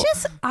table.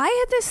 I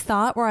had this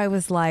thought where I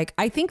was like,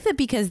 I think that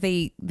because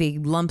they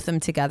lump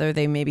them together,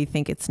 they maybe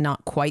think it's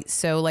not quite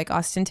so like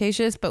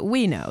ostentatious, but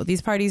we know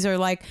these parties are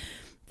like.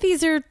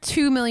 These are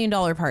 $2 million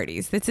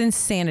parties. That's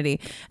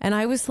insanity. And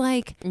I was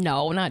like,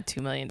 no, not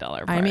 $2 million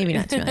party. Maybe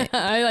not $2 million.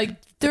 I like.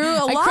 They're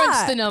a lot. I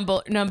crunched the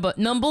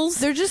numbles.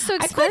 They're just so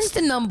expensive. I crunched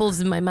the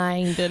numbles in my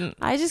mind, and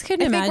I just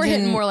couldn't imagine. I think we're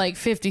hitting more like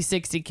 50,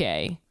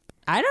 60K.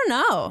 I don't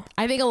know.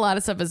 I think a lot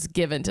of stuff is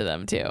given to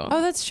them too.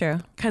 Oh, that's true.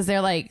 Because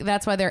they're like,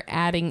 that's why they're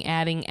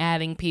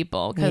adding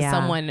people. Because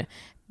someone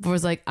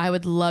was like, I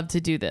would love to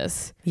do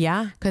this.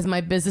 Yeah. Because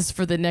my business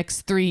for the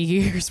next 3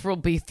 years will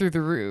be through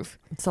the roof.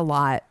 It's a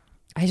lot.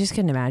 I just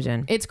couldn't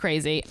imagine. It's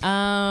crazy. So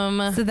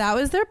that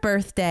was their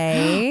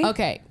birthday.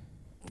 Okay.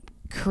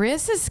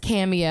 Chris's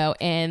cameo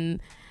and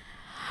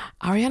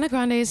Ariana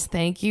Grande's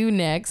Thank You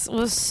Next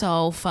was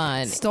so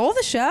fun. Stole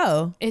the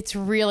show. It's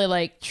really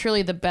like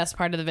truly the best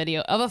part of the video,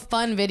 of a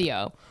fun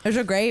video. It was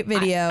a great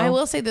video. I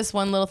will say this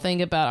one little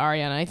thing about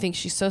Ariana. I think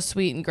she's so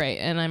sweet and great,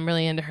 and I'm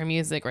really into her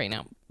music right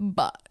now.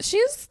 But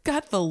she's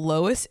got the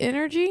lowest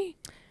energy.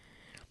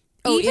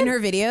 Oh, in her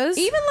videos?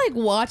 Even like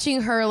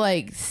watching her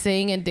like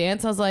sing and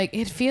dance, I was like,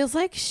 it feels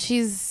like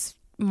she's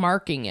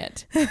marking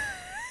it.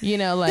 You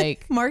know,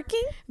 like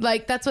marking?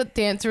 Like that's what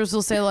dancers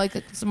will say, like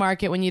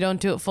mark it when you don't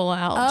do it full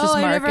out. Oh, just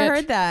mark I never it.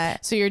 Heard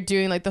that. So you're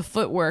doing like the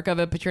footwork of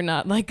it, but you're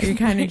not like you're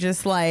kind of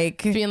just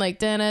like being like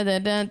da da da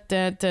da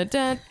da da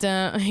da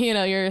da. You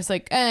know, you're just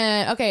like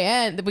okay,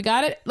 and we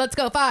got it. Let's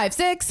go 5,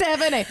 6,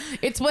 7, 8.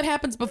 It's what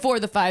happens before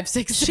the 5,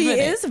 6, 7. She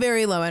is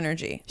very low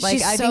energy. Like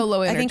she's so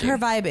low energy. I think her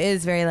vibe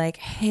is very like,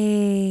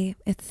 hey,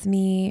 it's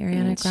me,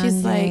 Ariana Grande.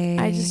 She's like,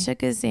 I just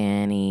took a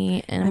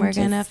Xanny and we're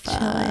gonna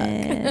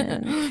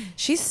fuck.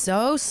 She's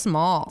so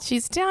small.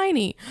 She's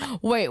tiny.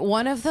 Wait,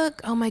 one of our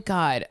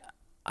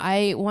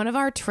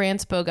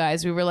transpo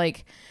guys, we were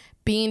like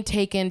being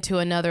taken to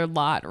another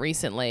lot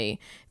recently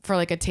for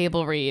like a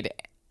table read.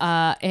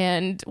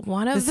 And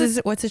one of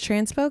what's a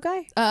transpo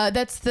guy?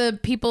 That's the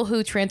people who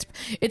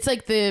it's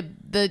like the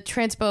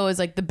transpo is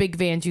like the big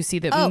vans you see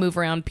that move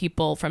around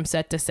people from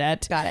set to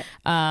set. Got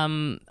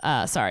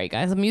it. Sorry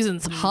guys, I'm using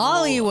some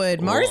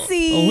Hollywood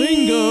Marcy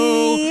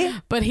lingo.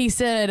 But he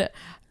said,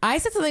 I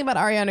said something about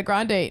Ariana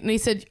Grande, and he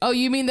said, "Oh,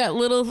 you mean that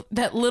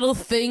little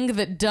thing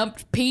that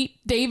dumped Pete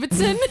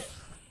Davidson?"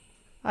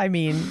 I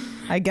mean,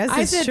 I guess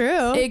it's said,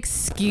 true.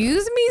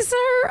 Excuse me,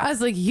 sir? I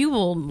was like, you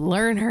will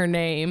learn her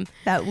name.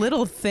 That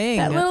little thing.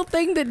 That little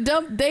thing that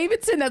dumped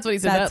Davidson. That's what he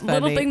said. That's that funny.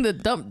 Little thing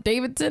that dumped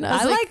Davidson.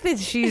 I like that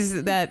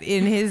she's that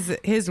in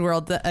his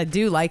world. I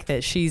do like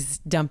that she's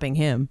dumping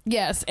him.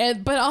 Yes,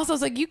 but also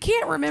it's like you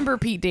can't remember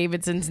Pete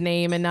Davidson's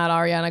name and not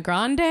Ariana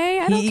Grande.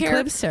 I don't care. He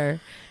eclipsed her.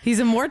 He's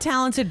a more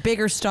talented,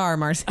 bigger star,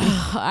 Marcy.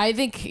 I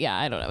think,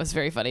 I don't know. It was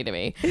very funny to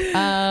me.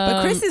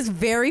 But Chris is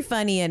very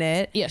funny in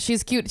it. Yeah,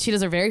 she's cute. She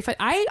does her very funny.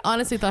 I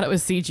honestly thought it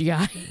was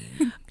CGI.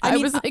 I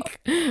was like,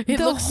 it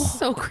looks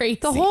so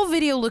crazy. The whole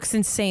video looks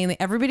insane.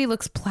 Everybody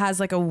has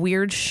like a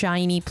weird,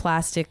 shiny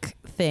plastic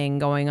thing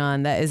going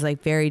on that is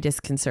like very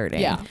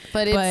disconcerting. Yeah,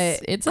 but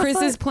it's Chris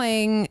is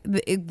playing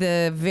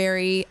the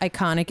very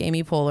iconic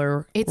Amy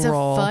Poehler It's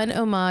role. a fun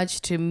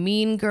homage to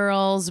Mean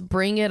Girls,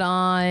 Bring It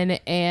On,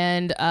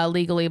 and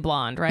Legally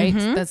Blonde, right?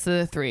 That's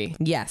the three.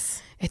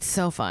 Yes. It's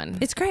so fun.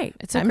 It's great.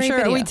 I'm great sure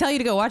video. we tell you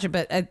to go watch it,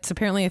 but it's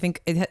apparently I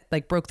think it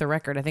like broke the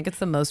record. I think it's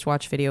the most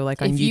watched video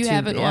like on YouTube. If you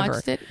haven't ever.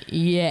 watched it,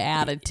 you're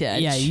out of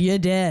touch. Yeah, you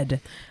did.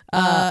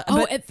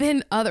 And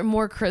then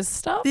more Chris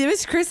stuff.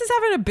 Chris is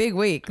having a big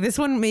week. This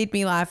one made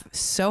me laugh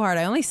so hard.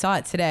 I only saw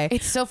it today.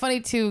 It's so funny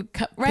to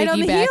right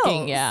on the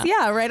heels.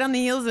 Yeah, right on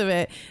the heels of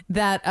it.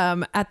 That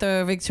at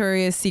the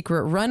Victoria's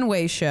Secret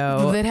runway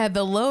show that had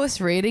the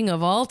lowest rating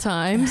of all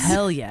time.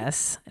 Hell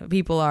yes,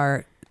 people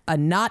are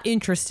not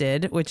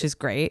interested, which is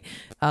great.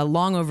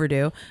 Long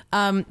overdue.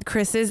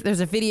 There's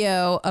a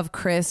video of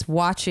Chris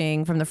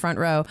watching from the front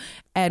row,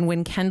 and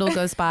when Kendall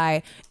goes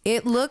by,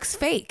 it looks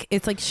fake.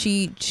 It's like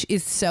she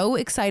is so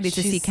excited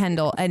to see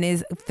Kendall and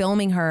is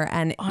filming her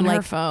and on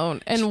her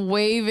phone and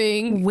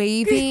waving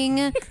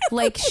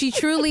like she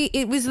truly.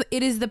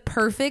 It is the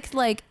perfect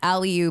like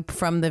alley-oop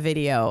from the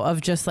video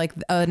of just like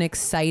an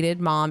excited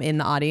mom in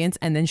the audience,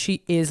 and then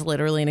she is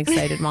literally an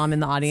excited mom in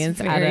the audience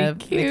at a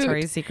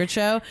Victoria's Secret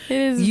show. It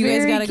is. You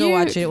guys gotta go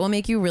watch it. It will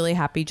make you really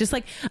happy. Just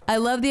like I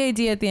love the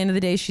idea. At the end of the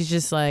day, she's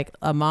just like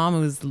a mom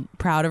who's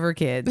proud of her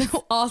kids.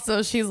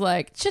 Also, she's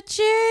like,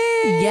 cha-ching.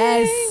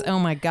 Yes. Oh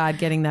my God,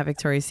 getting that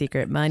Victoria's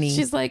Secret money.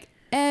 She's like,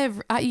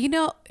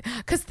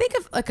 because think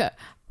of like okay.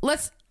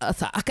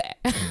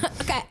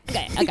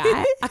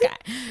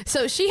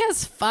 So she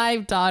has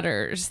 5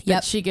 daughters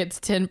that she gets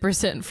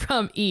 10%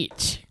 from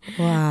each.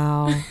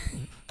 Wow.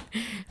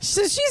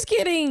 So she's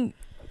getting.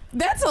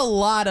 That's a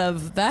lot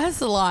of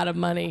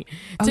money.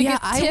 I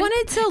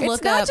wanted to look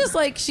It's not up. just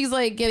like she's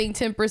like getting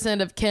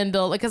 10% of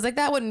Kendall, because like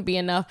that wouldn't be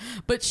enough.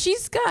 But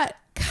she's got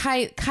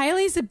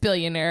Kylie's a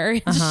billionaire.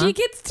 She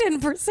gets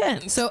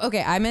 10%. So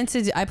okay,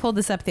 I pulled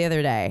this up the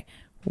other day.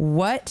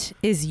 What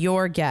is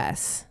your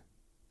guess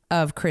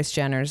of Kris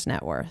Jenner's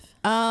net worth?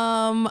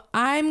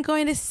 I'm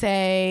going to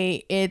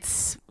say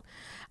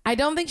I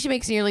don't think she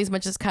makes nearly as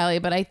much as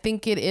Kylie, but I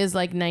think it is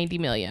like 90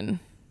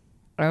 million.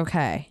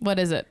 Okay. What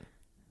is it?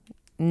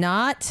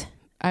 Not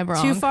I'm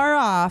wrong. too far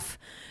off.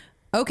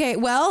 Okay,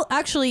 well,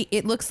 actually,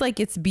 it looks like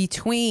it's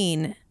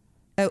between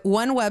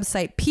one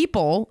website,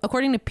 People,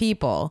 according to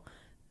People,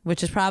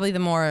 which is probably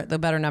the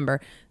better number.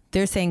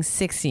 They're saying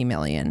 60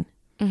 million.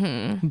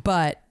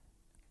 But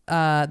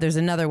there's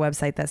another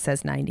website that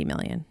says 90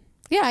 million.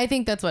 Yeah, I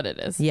think that's what it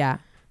is. Yeah.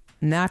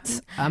 And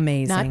that's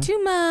amazing. Not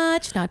too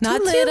much, not too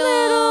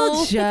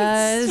little.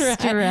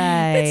 Just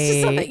right. It's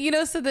just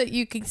something, so that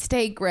you can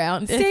stay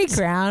grounded. Stay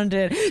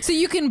grounded. So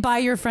you can buy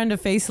your friend a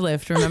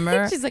facelift,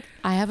 remember? She's like,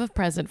 I have a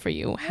present for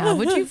you. How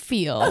would you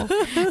feel?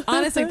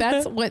 Honestly,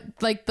 that's what,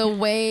 like, the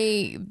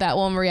way that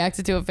woman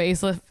reacted to a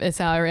facelift is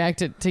how I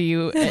reacted to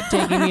you at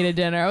taking me to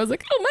dinner. I was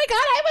like, oh my God,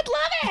 I would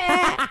love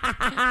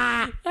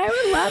it. I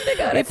would love to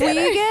go to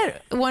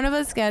dinner. If one of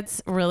us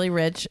gets really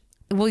rich,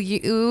 will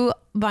you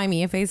buy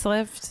me a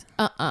facelift?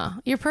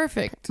 You're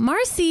perfect.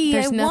 Marcy,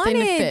 There's nothing to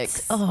want it.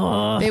 fix.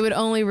 They would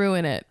only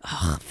ruin it.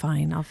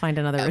 Fine, I'll find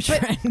another rich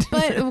friend.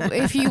 But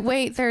if you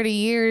wait 30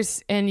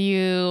 years and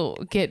you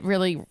get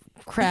really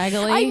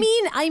craggly.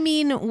 I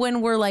mean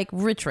when we're like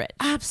rich.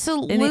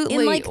 Absolutely.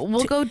 In like,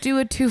 we'll go do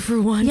a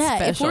 2-for-1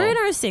 special. If we're in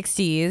our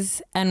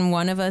 60s and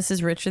one of us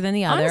is richer than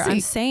the other, honestly, I'm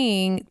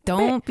saying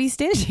don't be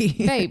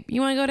stingy. Babe,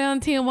 you want to go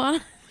down to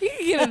Tijuana? You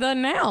can get it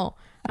done now.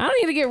 I don't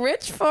need to get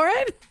rich for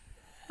it.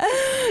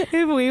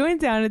 If we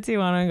went down to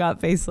Tijuana and got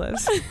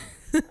facelifts.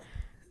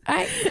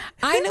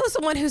 I know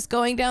someone who's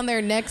going down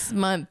there next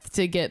month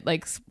to get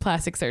like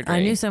plastic surgery.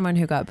 I knew someone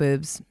who got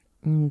boobs.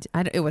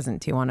 It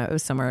wasn't Tijuana. It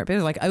was somewhere.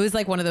 It was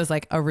like one of those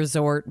like a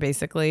resort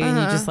basically. And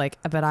you just like,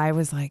 but I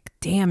was like,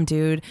 damn,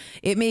 dude.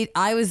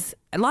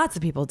 Lots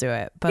of people do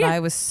it, but I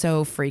was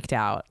so freaked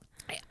out.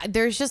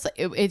 There's just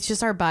it's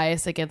just our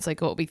bias against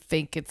like what we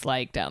think it's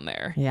like down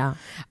there. Yeah.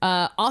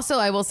 Also,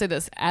 I will say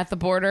this, at the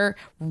border,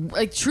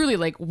 like truly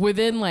like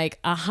within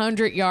like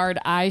 100-yard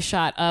eye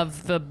shot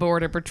of the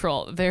border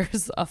patrol,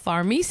 there's a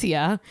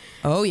pharmacia.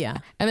 Oh yeah.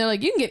 And they're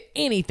like, you can get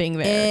anything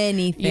there.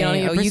 Anything. You don't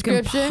need a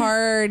prescription. You can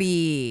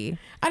party.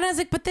 And I was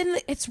like, but then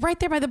it's right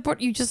there by the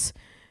border.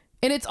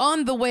 And it's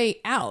on the way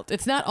out.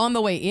 It's not on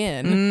the way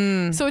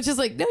in. So it's just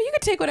like, no, you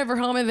can take whatever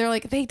home. And they're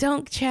like, they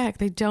don't check.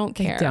 They don't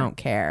care. They don't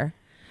care.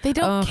 They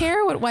don't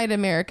care what white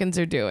Americans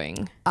are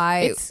doing.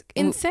 It's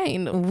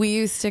insane. We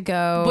used to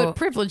go. What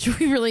privilege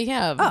we really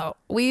have. Oh,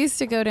 we used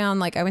to go down,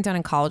 like I went down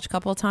in college a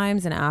couple of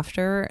times and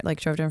after, like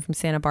drove down from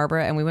Santa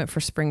Barbara and we went for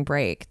spring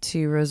break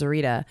to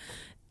Rosarita.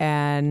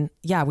 And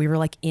yeah, we were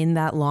like in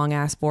that long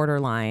ass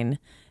borderline.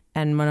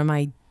 And one of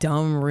my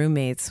dumb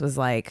roommates was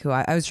like,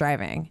 I was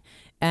driving.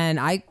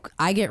 And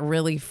I get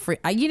really free.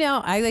 I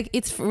like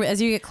it's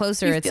as you get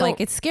closer, it's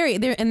like it's scary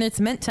there, and it's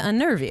meant to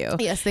unnerve you.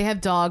 Yes, they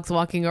have dogs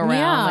walking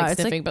around like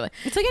sniffing, but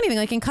it's like anything,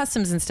 like in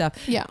customs and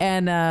stuff. Yeah.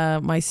 And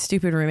my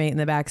stupid roommate in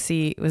the back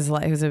seat was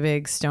a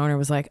big stoner.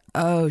 Was like,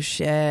 oh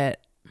shit.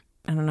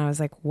 I don't know. I was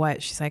like,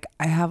 what? She's like,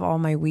 I have all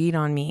my weed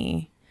on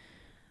me.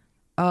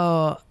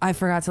 oh, I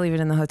forgot to leave it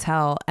in the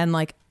hotel. And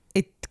like,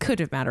 it could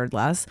have mattered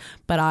less,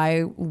 but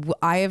I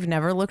have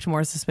never looked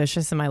more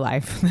suspicious in my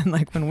life than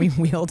like when we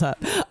wheeled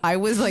up. I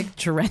was like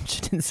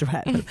drenched in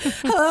sweat.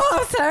 Hello,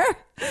 officer.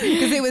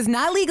 Because it was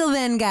not legal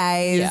then,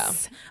 guys.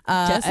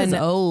 Yeah. Jess is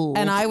old.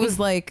 And I was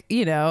like,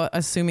 you know,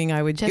 assuming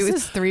I would. Jess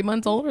is 3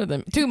 months older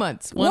than 2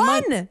 months. One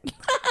month.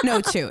 No,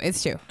 2.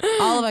 It's 2.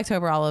 All of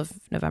October, all of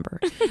November.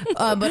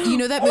 But you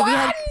know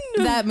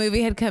that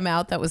movie had come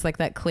out that was like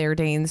that Claire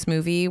Danes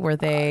movie where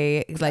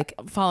they like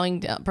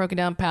Broken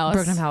Down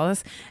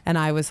Palace. And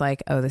I was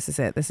like, oh, this is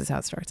it. This is how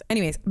it starts.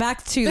 Anyways,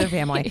 back to the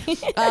family.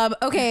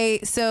 Okay,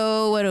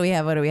 so what do we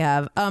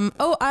have?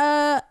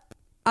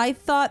 I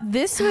thought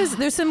there's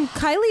some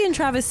Kylie and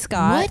Travis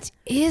Scott. What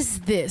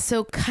is this?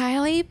 So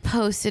Kylie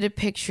posted a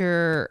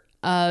picture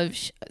of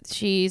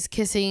she's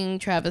kissing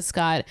Travis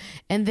Scott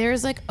and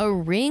there's like a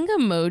ring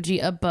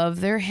emoji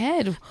above their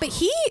head. But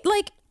he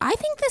like, I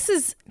think this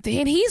is,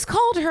 and he's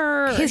called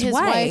her his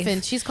wife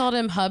and she's called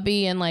him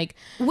hubby and like,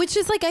 which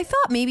is like, I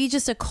thought maybe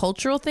just a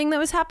cultural thing that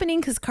was happening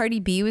because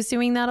Cardi B was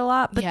doing that a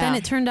lot. But then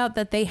it turned out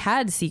that they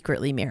had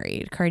secretly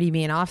married, Cardi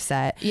B and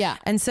Offset. Yeah.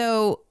 And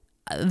so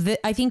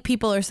I think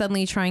people are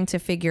suddenly trying to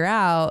figure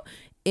out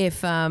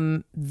if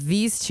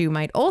these two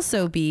might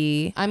also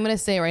be. I'm going to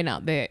say right now,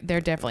 they're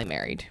definitely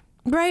married.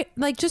 Right.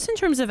 Like just in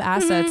terms of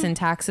assets and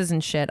taxes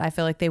and shit, I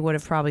feel like they would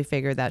have probably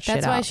figured that shit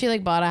out. That's why she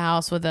like bought a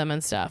house with them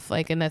and stuff.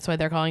 Like, and that's why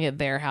they're calling it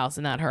their house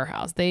and not her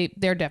house. They're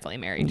definitely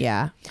married.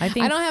 Yeah. I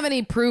don't have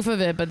any proof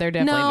of it, but they're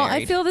definitely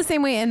married. I feel the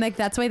same way. And like,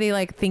 that's why they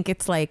like think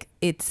it's like,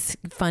 it's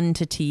fun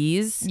to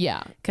tease.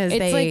 Yeah. Cause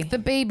it's like the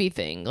baby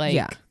thing. Like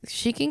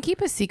she can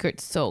keep a secret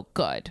so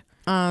good.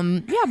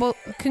 Yeah, well,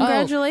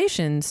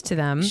 congratulations to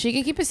them. She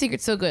can keep a secret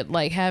so good,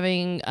 like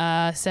having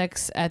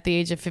sex at the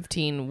age of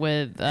 15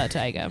 with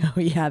Tyga. Oh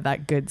yeah,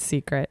 that good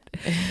secret.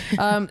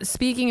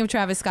 Speaking of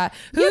Travis Scott,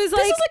 who's this is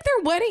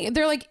like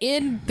their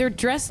wedding. They're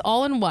dressed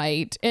all in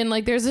white, and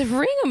like there's a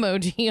ring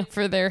emoji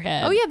for their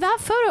head. Oh yeah, that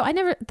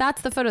photo.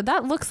 That's the photo.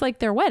 That looks like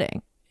their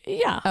wedding.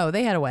 Yeah. Oh,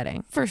 they had a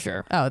wedding for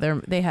sure. Oh,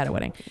 they had a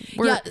wedding.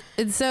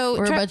 So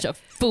we're a bunch of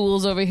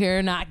fools over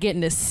here not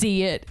getting to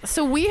see it.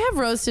 So we have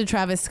roasted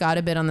Travis Scott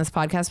a bit on this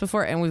podcast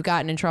before, and we've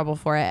gotten in trouble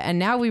for it. And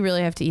now we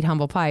really have to eat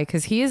humble pie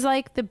because he is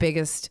like the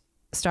biggest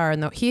star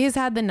he has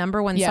had the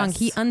 #1 song.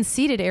 He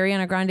unseated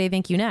Ariana Grande.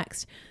 Thank You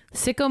Next.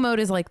 Sicko Mode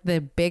is like the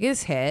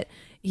biggest hit.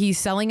 He's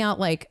selling out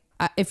like.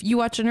 If you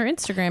watch on her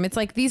Instagram, it's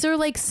like these are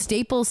like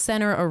Staples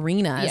Center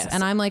arenas. Yes.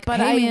 And I'm like, but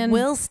hey, man. I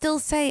will still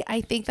say,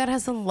 I think that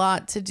has a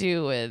lot to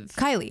do with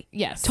Kylie.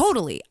 Yes.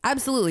 Totally.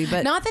 Absolutely.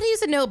 But not that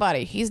he's a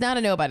nobody. He's not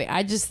a nobody.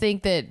 I just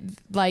think that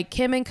like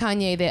Kim and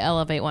Kanye, they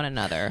elevate one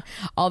another.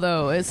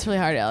 Although it's really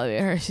hard to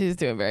elevate her. She's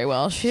doing very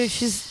well.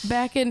 She's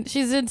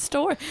in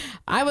store.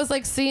 I was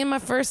like seeing my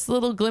first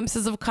little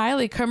glimpses of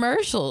Kylie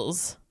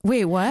commercials.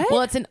 Wait, what?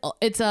 Well,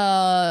 it's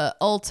a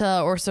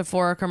Ulta or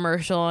Sephora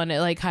commercial, and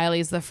like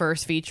Kylie's the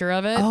first feature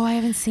of it. Oh, I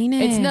haven't seen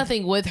it. It's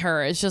nothing with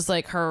her. It's just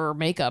like her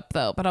makeup,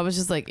 though. But I was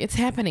just like, it's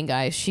happening,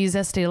 guys. She's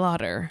Estee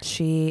Lauder.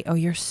 Oh,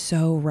 you're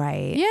so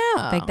right.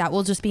 Yeah, like that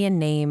will just be a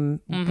name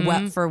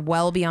for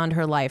well beyond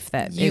her life.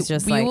 That is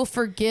just like you will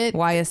forget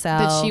YSL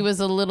that she was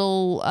a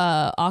little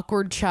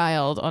awkward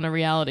child on a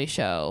reality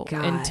show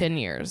in 10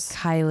 years.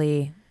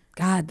 Kylie,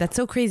 God, that's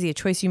so crazy. A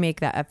choice you make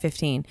that at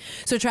 15.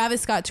 So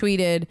Travis Scott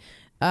tweeted.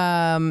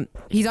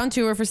 He's on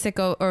tour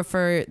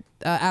for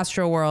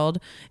Astro World,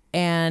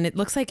 and it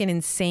looks like an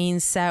insane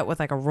set with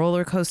like a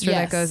roller coaster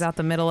that goes out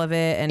the middle of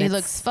it, and it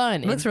looks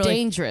fun. It looks really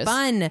dangerous.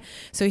 Fun.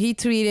 So he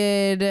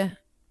tweeted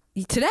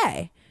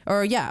today,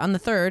 on the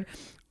 3rd.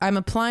 I'm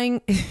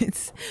applying.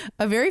 It's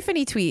a very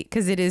funny tweet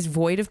because it is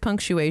void of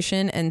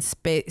punctuation and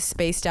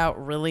spaced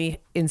out really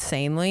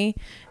insanely.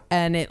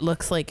 And it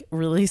looks like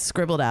really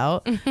scribbled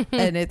out.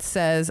 And it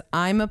says,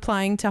 I'm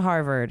applying to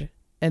Harvard.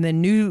 And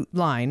then new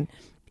line.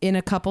 In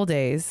a couple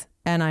days,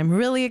 and I'm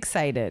really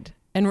excited,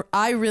 and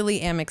I really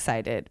am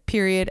excited.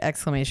 Period! ! So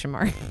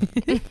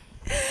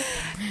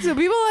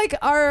people like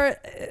are.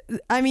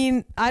 I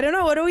mean, I don't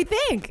know. What do we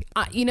think?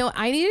 I need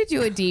to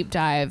do a deep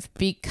dive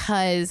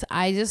because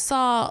I just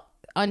saw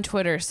on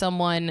Twitter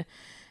someone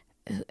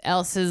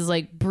else's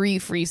like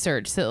brief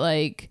research that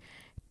like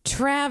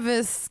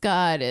Travis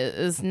Scott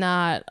is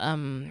not.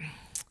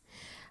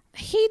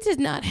 He did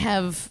not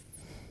have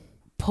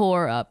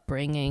poor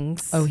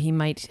upbringings. Oh, he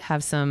might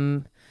have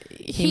some.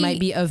 He might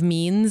be of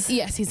means.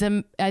 Yes,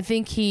 I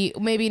think he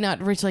maybe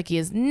not rich like he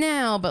is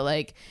now, but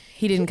like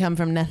he didn't come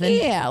from nothing.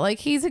 Yeah, like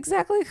he's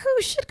exactly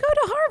who should go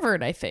to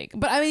Harvard, I think.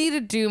 But I need to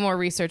do more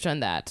research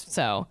on that.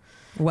 So,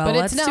 but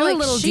let's do a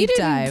little deep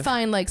dive. She didn't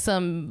find like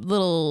some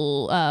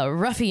little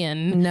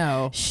ruffian.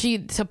 No,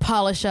 to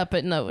polish up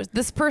it. No,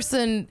 this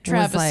person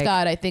Travis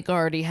Scott, I think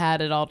already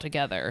had it all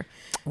together.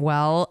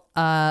 Well,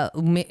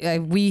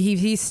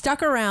 he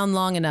stuck around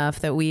long enough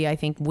that I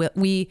think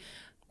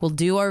we'll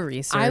do our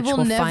research. I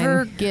will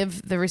never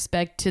give the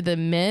respect to the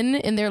men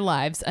in their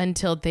lives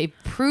until they've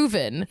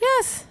proven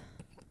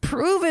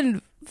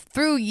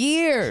through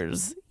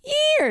years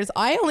years.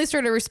 I only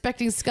started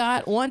respecting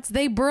Scott once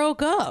they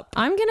broke up.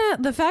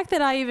 The fact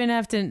that I even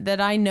have to, that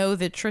I know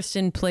that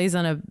Tristan plays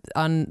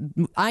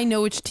I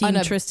know which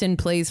team Tristan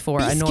plays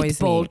for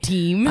annoys me.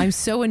 Team. I'm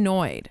so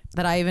annoyed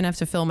that I even have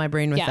to fill my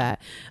brain with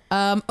that.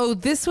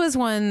 This was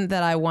one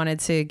that I wanted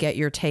to get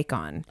your take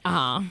on.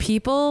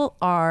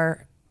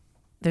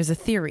 There's a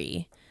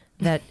theory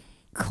that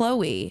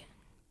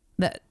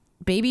that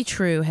baby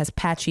True has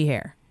patchy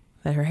hair,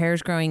 that her hair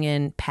is growing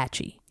in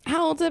patchy.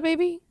 How old's that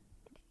baby?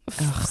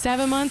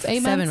 7 months,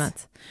 8 months? 7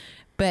 months.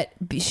 But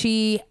if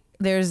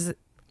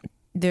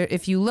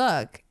you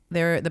look,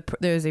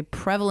 there's a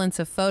prevalence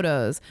of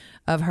photos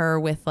of her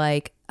with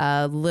like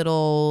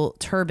little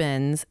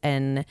turbans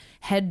and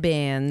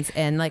headbands,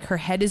 and like her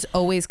head is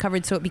always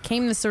covered. So it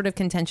became this sort of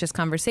contentious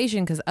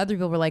conversation because other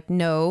people were like,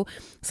 no,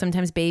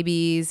 sometimes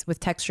babies with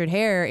textured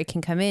hair, it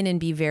can come in and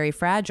be very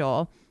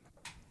fragile,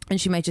 and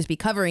she might just be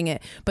covering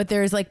it. But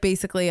there's like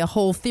basically a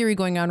whole theory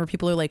going on where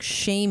people are like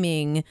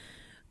shaming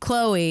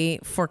Chloe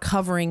for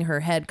covering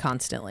her head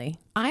constantly.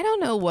 I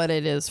don't know what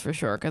it is for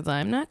sure because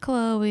I'm not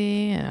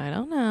Chloe and I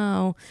don't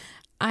know.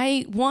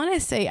 I want to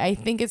say I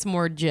think it's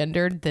more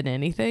gendered than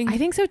anything. I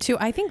think so too.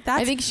 I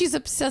think she's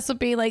obsessed with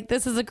being like,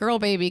 this is a girl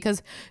baby,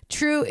 because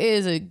True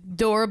is an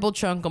adorable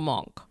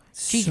chunk-a-monk.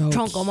 She's so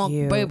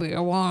chunk-a-monk baby. I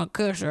want to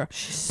kiss her.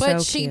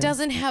 But she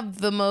doesn't have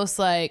the most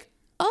like,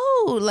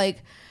 I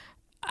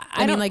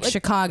mean, like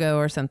Chicago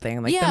or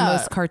something, like the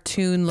most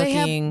cartoon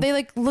looking. They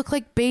like look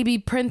like baby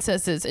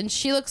princesses, and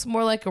she looks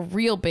more like a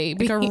real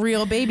baby, like a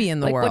real baby in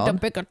the world. With the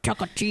bigger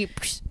chocolate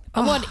chips.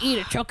 I want to eat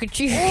a chocolate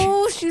chip.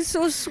 Oh, she's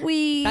so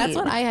sweet. That's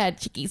what I had,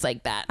 chickies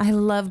like that. I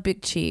love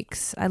big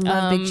cheeks. I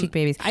love big cheek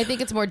babies. I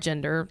think it's more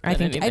gender. I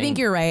think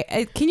you're right.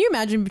 Can you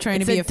imagine trying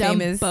to be a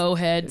famous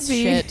bowhead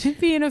shit?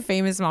 Being a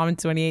famous mom in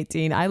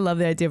 2018. I love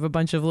the idea of a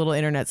bunch of little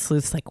internet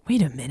sleuths like,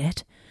 wait a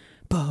minute,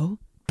 bow,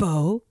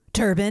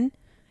 turban,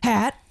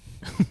 hat.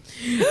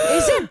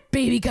 Is that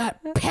baby got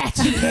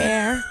patchy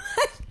hair?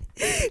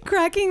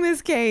 Cracking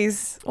this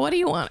case. What do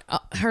you want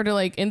her to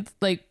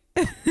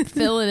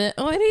fill it in?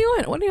 What do you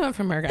want? What do you want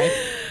from her, guys?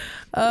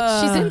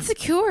 She's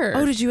insecure.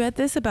 Oh, did you add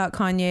this about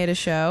Kanye at a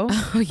show?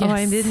 Oh, yes. Oh,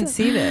 I didn't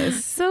see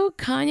this. So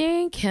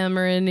Kanye and Kim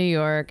are in New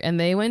York, and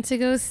they went to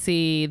go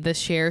see the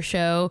Cher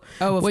show,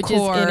 which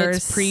is in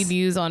its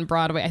previews on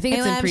Broadway. I think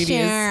it's in previews.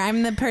 Cher.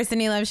 I'm the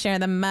person who loves Cher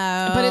the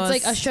most. But it's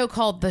like a show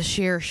called The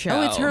Cher Show.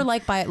 Oh, it's her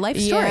life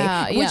story,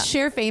 which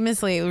Cher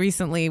famously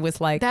recently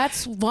was like.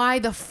 That's why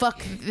the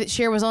fuck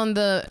Cher was on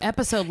the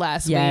episode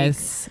last week.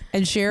 Yes,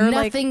 and Cher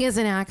nothing is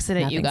an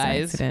accident, you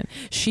guys.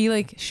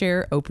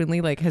 Cher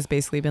openly has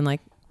basically been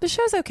like, the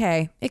show's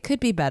okay. It could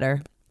be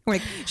better.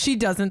 Like, she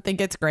doesn't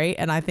think it's great,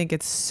 and I think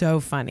it's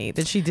so funny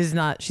that she's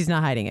not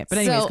hiding it. But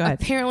anyways, go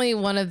ahead. Apparently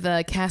one of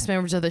the cast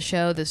members of the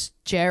show, this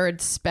Jared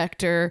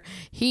Spector,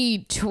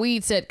 he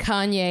tweets at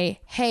Kanye,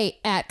 "Hey,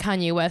 at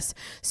Kanye West,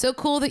 so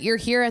cool that you're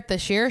here at the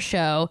Cher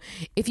show.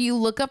 If you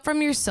look up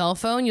from your cell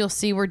phone, you'll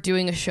see we're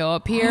doing a show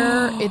up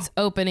here. It's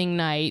opening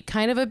night.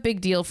 Kind of a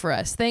big deal for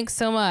us. Thanks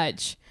so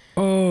much."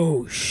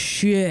 Oh,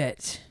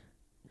 shit.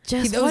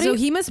 Jess,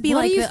 he must be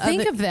what like. What do you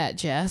think of that,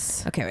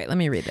 Jess? Okay, wait. Let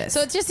me read this.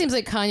 So it just seems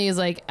like Kanye is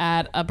like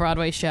at a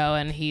Broadway show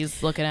and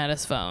he's looking at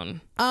his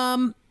phone.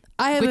 I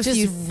have which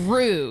is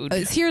rude.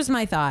 Here's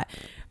my thought.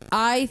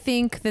 I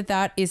think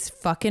that is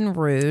fucking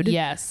rude.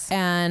 Yes,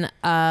 and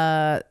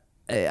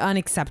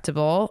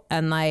unacceptable.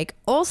 And like,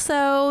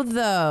 also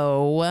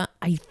though,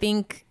 I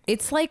think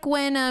it's like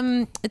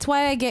when it's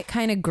why I get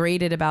kind of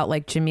grated about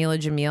like Jamila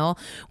Jamil,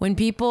 when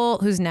people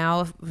who's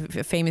now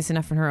famous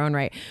enough in her own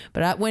right,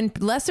 but when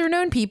lesser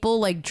known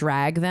people like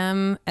drag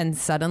them and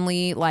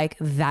suddenly like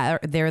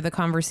that they're the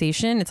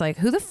conversation. It's like,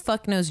 who the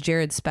fuck knows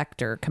Jared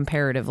Spector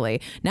comparatively?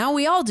 Now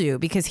we all do,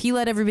 because he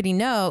let everybody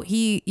know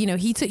he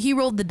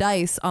rolled the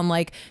dice on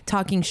like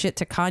talking shit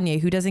to Kanye,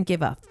 who doesn't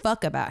give a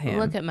fuck about him.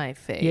 Look at my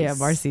face. Yeah,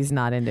 Marcy's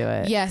not into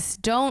it. Yes,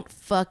 don't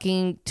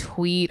fucking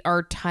tweet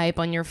or type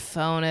on your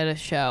phone at a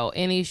show.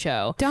 Any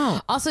show.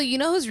 Don't. Also, you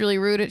know who's really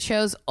rude at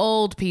shows?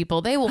 Old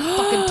people. They will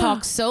fucking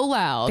talk so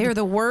loud. They're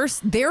the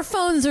worst. Their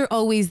phones are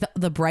always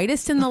the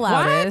brightest and the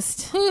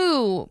loudest. What?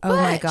 Who? Oh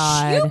my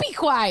God. You be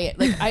quiet.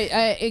 Like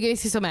it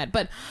makes me so mad.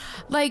 But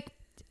like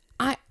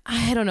I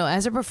don't know.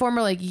 As a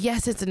performer, like,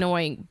 yes, it's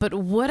annoying. But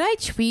would I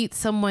tweet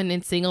someone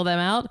and single them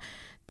out?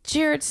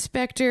 Jared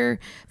Spector,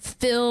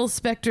 Phil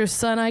Spector's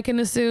son, I can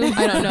assume.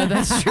 I don't know if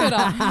that's true at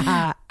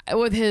all.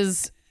 With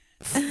his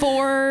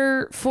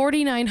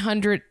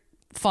 4,900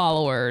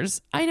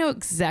 followers. I know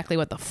exactly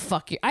what the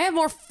fuck I have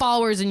more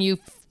followers than you,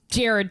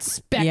 Jared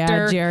Spector.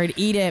 Yeah, Jared,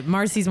 eat it.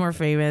 Marcy's more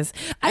famous.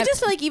 I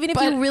just feel like even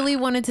if you really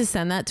wanted to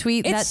send that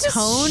tweet, that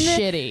tone,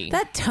 shitty.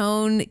 That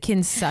tone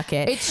can suck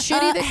it. It's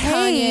shitty that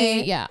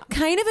Kanye,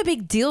 kind of a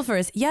big deal for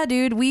us. Yeah,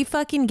 dude, we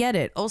fucking get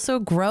it. Also,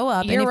 grow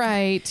up. You're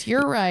right.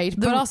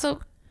 But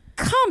also,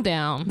 calm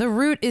down. The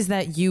root is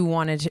that you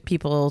wanted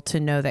people to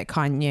know that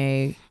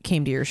Kanye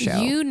came to your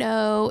show. You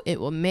know it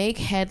will make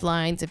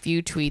headlines if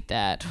you tweet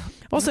that.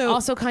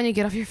 Also, Kanye,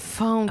 get off your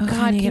phone.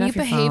 God, can you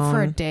behave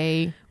for a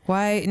day?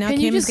 Why now?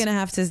 Kim's gonna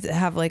have to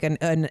have like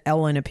an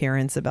Ellen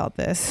appearance about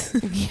this.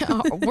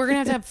 Yeah, we're gonna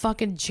have to have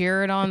fucking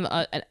Jared on,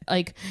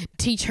 like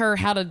teach her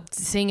how to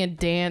sing and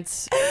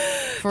dance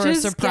for a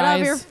surprise. Get off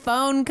your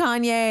phone,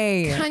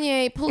 Kanye.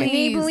 Kanye,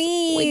 please.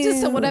 We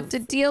just don't want to have to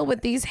deal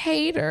with these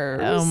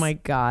haters. Oh my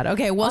god.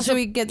 Okay, well, also, should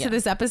we get to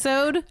this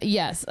episode?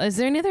 Yes. Is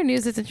there any other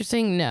news that's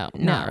interesting? No,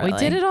 not really. We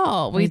did it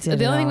all.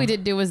 The only thing we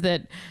did do was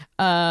that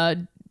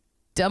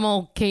dumb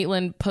old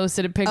Caitlin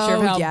posted a picture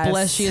of how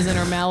blessed she is in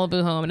her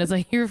Malibu home, and it's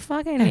like, you're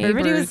fucking neighbors.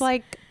 Everybody was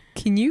like,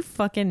 can you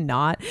fucking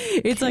not?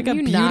 It's like a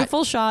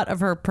beautiful shot of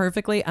her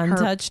perfectly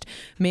untouched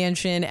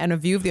mansion and a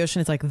view of the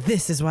ocean. It's like,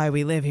 this is why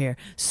we live here.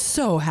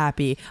 So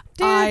happy.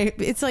 Dude,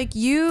 it's like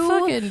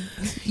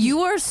you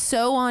are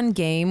so on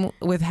game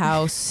with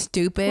how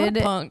stupid. What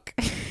a punk.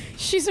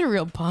 She's a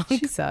real punk.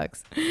 She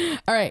sucks.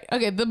 All right.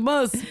 Okay. The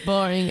most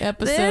boring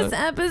episode. This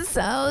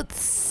episode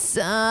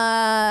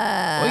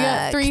sucks. We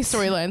got 3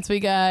 storylines. We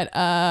got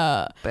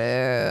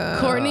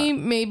Courtney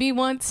maybe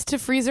wants to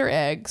freeze her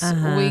eggs.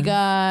 We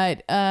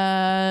got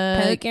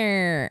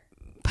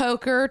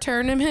poker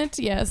tournament.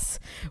 Yes,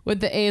 with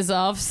the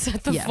Azovs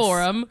at the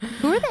forum.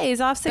 Who are the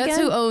Azovs again?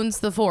 That's who owns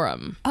the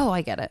forum. Oh,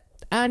 I get it.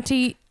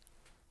 Auntie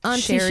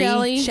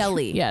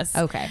Shelley. Yes.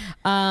 Okay.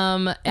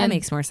 That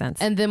makes more sense.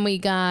 And then we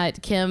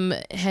got Kim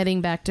heading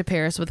back to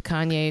Paris with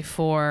Kanye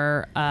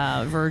for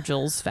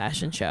Virgil's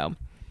fashion show.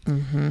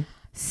 Mm-hmm.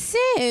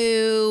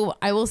 So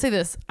I will say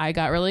this. I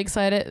got really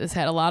excited. This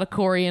had a lot of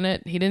Corey in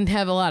it. He didn't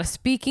have a lot of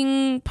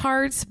speaking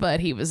parts, but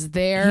he was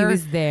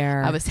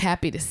there. I was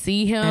happy to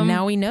see him. And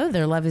now we know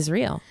their love is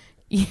real.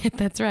 Yeah,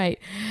 that's right.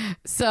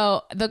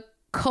 So the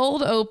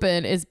cold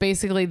open is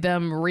basically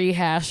them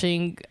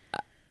rehashing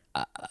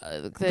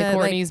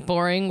Courtney's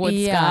boring with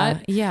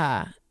Scott.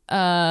 Yeah.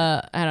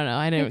 I don't know.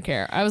 I didn't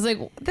care. I was like,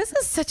 this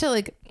is such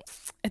a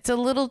it's a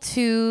little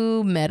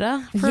too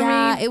meta for me.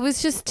 Yeah, it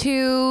was just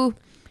too.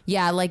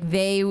 Yeah, like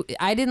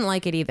I didn't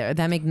like it either.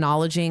 Them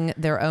acknowledging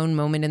their own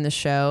moment in the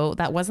show.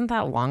 That wasn't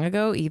that long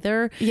ago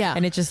either. Yeah.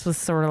 And it just was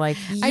sort of like,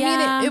 I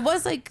mean, it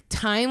was like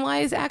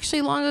time-wise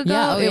actually long ago.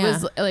 Yeah, it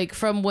was like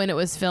from when it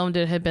was filmed,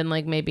 it had been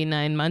like maybe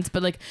 9 months.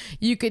 But like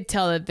you could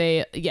tell that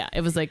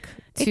it was like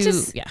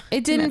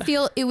it didn't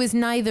feel, it was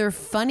neither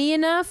funny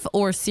enough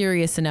or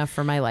serious enough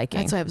for my liking.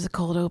 That's why it was a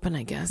cold open,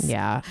 I guess.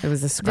 Yeah, it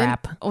was a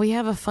scrap. Then we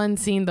have a fun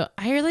scene though.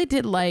 I really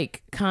did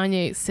like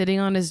Kanye sitting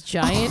on his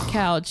giant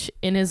couch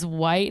in his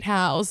white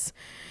house.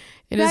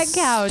 In his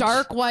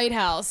stark white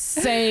house,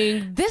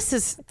 saying, "This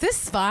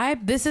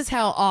vibe. This is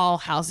how all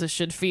houses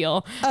should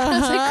feel." I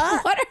was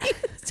like, "What are you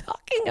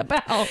talking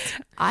about?"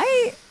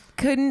 I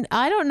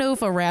don't know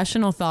if a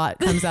rational thought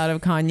comes out of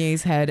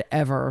Kanye's head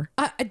ever.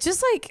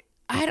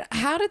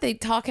 How did they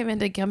talk him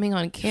into coming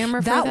on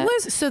camera for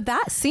that?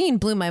 That scene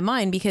blew my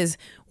mind because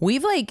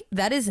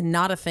that is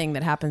not a thing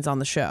that happens on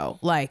the show.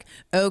 Like,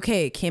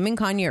 okay, Kim and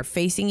Kanye are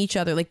facing each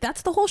other. Like,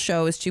 that's the whole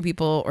show is 2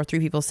 people or 3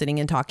 people sitting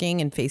and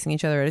talking and facing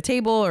each other at a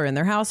table or in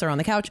their house or on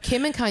the couch.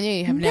 Kim and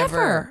Kanye have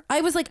never.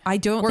 I was like, I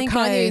don't think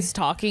Kanye's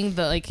talking,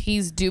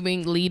 he's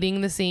leading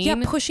the scene. Yeah,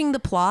 pushing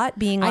the plot,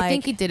 being I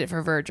think he did it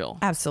for Virgil.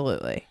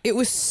 Absolutely. It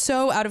was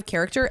so out of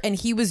character and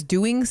he was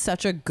doing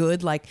such a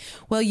good,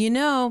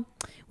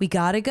 we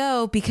gotta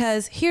go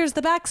because here's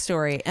the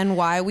backstory and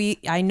why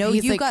I know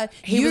you got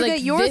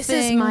your this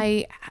thing. Is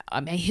my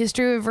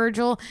history with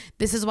Virgil.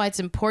 This is why it's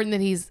important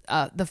that he's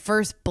the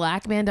first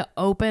black man to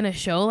open a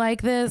show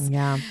like this.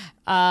 Yeah.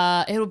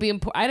 It'll be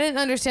important. I didn't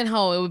understand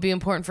how it would be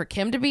important for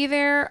Kim to be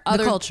there.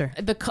 The culture.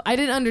 I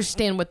didn't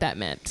understand what that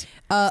meant.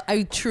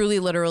 I truly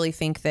literally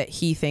think that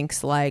he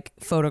thinks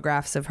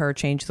photographs of her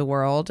change the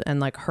world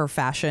and her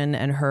fashion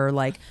and her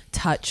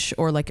touch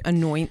or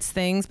anoints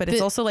things, but it's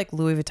also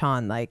Louis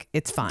Vuitton,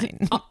 it's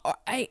fine.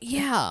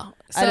 Yeah.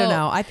 So I don't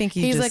know. I think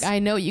he's I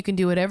know you can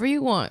do whatever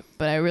you want,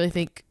 but I really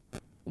think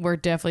we're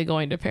definitely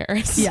going to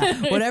Paris. Yeah,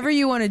 whatever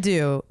you want to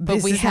do,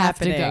 but we have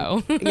to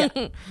go.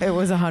 Yeah, it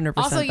was 100%.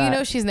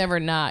 Also, she's never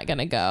not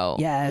gonna go.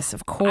 Yes,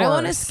 of course. I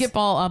want to skip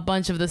a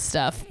bunch of the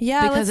stuff.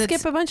 Yeah, because let's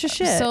skip a bunch of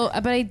shit. So,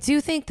 but I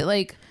do think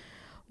that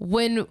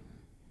when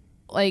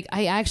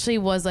I actually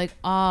was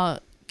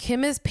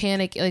Kim is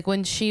panicking.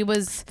 When she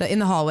was in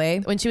the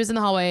hallway. When she was in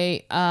the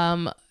hallway,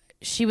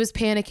 she was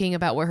panicking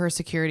about where her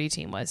security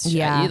team was.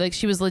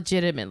 She was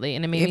legitimately,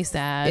 and it made me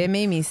sad. It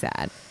made me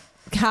sad.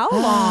 How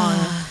long?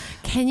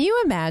 Can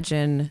you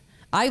imagine?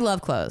 I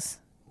love clothes.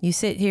 You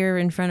sit here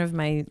in front of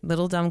my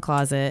little dumb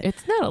closet.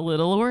 It's not a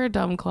little or a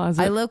dumb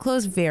closet. I love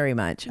clothes very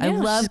much. Yeah, I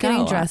love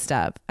getting dressed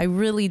up. I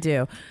really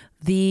do.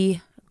 The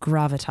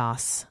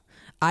gravitas.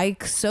 I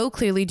so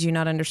clearly do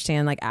not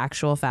understand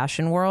actual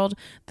fashion world.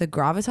 The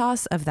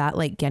gravitas of that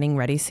getting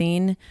ready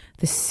scene,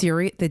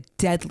 the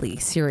deadly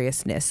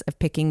seriousness of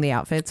picking the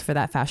outfits for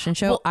that fashion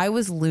show. Well, I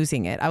was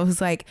losing it. I was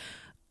like,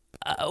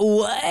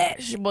 what?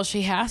 Well,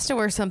 she has to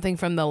wear something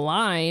from the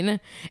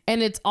line,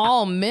 and it's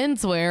all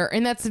menswear,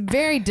 and that's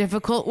very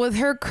difficult with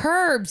her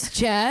curves,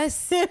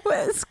 Jess. It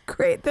was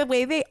great the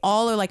way they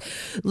all are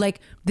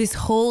like this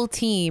whole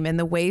team and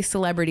the way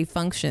celebrity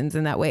functions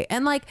in that way.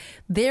 And like,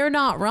 they're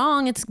not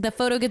wrong. It's the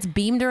photo gets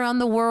beamed around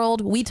the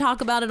world. We talk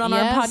about it on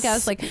our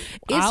podcast. Like,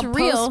 it's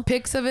real. Post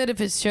pics of it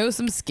if it shows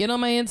some skin on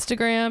my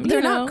Instagram.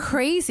 They're not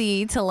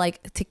crazy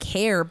to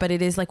care, but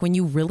it is like when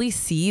you really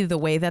see the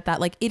way that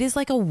like, it is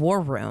like a war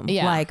room.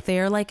 Yeah. Like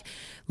they're like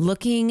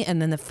looking,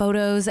 and then the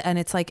photos, and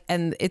it's like,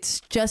 and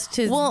it's just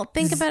to. Well,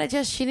 think about it,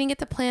 Jess. She didn't get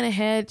to plan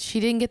ahead. She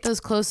didn't get those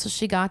clothes till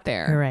she got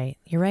there.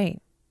 You're right.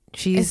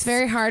 It's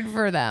very hard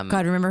for them.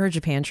 God, remember her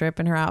Japan trip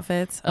and her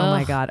outfits? Oh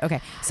my God. Okay.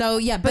 So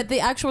yeah, but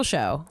the actual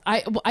show.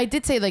 I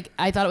did say, like,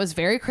 I thought it was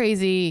very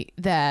crazy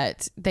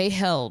that they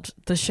held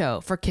the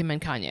show for Kim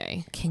and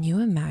Kanye. Can you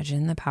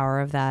imagine the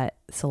power of that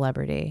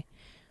celebrity?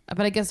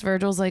 But I guess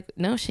Virgil's like,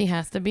 no, she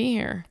has to be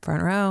here.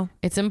 Front row.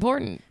 It's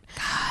important.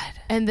 God.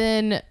 And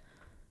then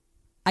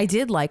I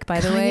did like,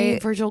 by the Kanye way,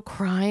 and Virgil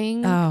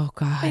crying. Oh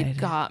God, it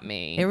got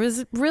me. It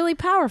was really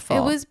powerful. It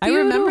was beautiful.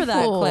 I remember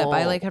that clip.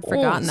 I had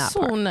forgotten that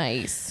so part.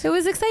 Nice. It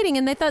was exciting,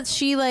 and I thought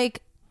she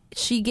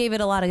gave it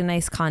a lot of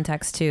nice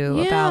context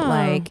too about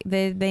like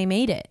they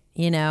made it.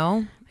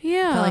 Yeah.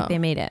 I feel like they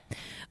made it.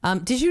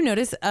 Did you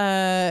notice?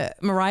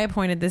 Mariah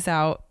pointed this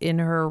out in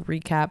her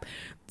recap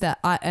that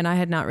I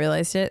had not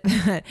realized it,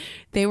 that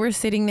they were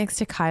sitting next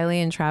to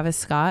Kylie and Travis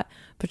Scott,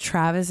 but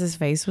Travis's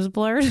face was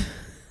blurred.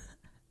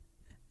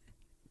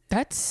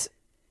 That's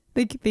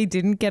they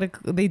didn't get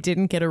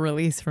a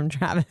release from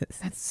Travis.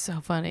 That's so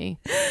funny.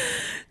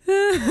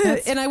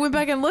 And I went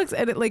back and looked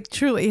at it, like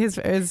truly his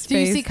face. Do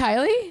you see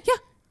Kylie? Yeah,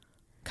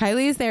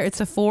 Kylie is there. It's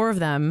the four of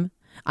them.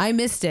 I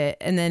missed it,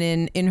 and then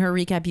in her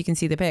recap you can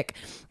see the pic,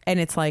 and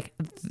it's like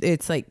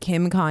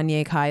Kim,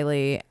 Kanye,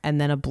 Kylie,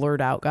 and then a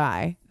blurred out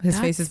guy. His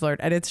face is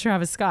blurred, and it's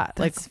Travis Scott.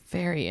 That's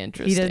very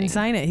interesting. He didn't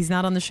sign it. He's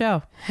not on the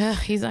show.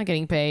 He's not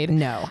getting paid.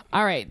 No.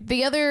 All right.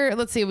 The other.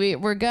 Let's see.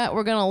 We're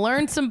gonna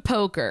learn some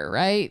poker,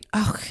 right?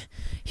 Oh,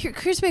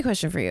 here's my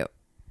question for you.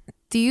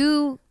 Do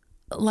you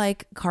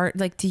like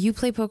do you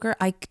play poker?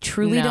 I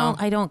truly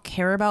don't. I don't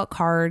care about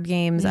card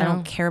games. I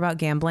don't care about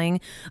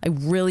gambling. I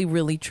really,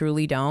 really,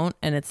 truly don't.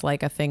 And it's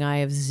like a thing I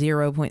have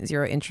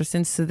 0.0 interest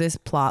in. So this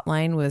plot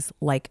line was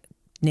like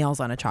nails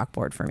on a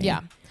chalkboard for me.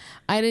 Yeah.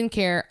 I didn't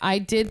care. I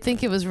did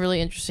think it was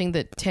really interesting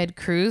that Ted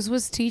Cruz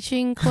was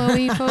teaching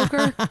Chloe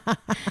poker.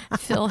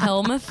 Phil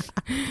Hellmuth.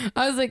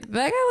 I was like,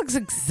 that guy looks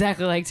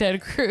exactly like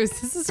Ted Cruz.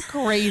 This is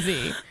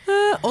crazy.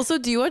 Also,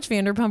 do you watch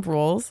Vanderpump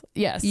Rules?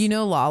 Yes. You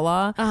know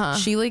Lala?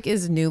 She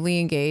is newly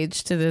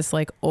engaged to this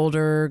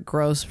older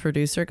gross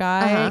producer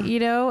guy,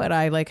 and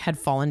I had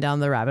fallen down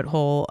the rabbit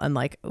hole and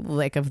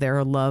of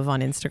their love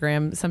on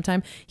Instagram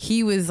sometime.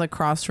 He was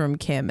across from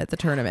Kim at the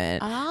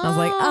tournament. I was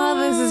like,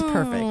 oh, this is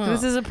perfect.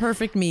 This is a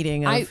perfect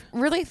meeting. I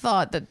really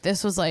thought that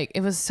this was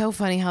it was so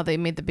funny how they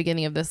made the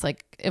beginning of this. I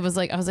was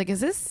like, is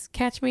this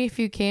Catch Me If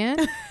You Can?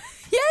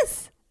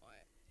 Yes.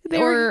 They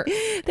were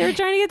trying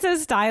to get so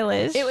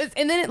stylish. It was,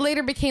 and then it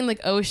later became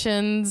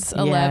Ocean's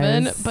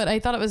 11. But I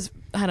thought it was,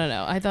 I don't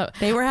know. I thought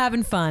they were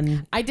having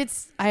fun. I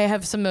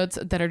have some notes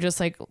that are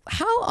just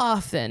how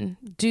often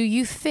do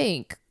you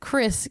think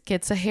Chris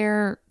gets a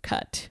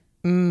haircut?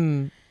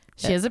 She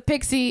has a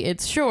pixie.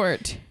 It's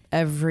short.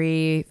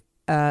 Every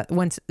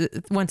once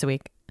a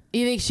week.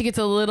 You think she gets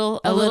a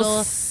little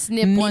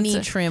snip, mini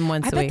trim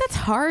once a week? I bet that's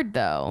hard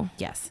though.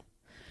 Yes.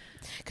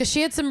 Because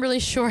she had some really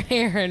short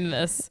hair in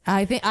this.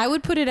 I think I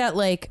would put it at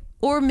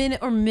or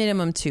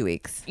minimum 2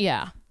 weeks.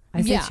 Yeah.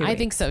 I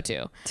think so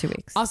too. 2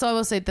 weeks. Also, I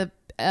will say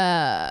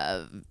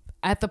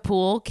at the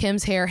pool,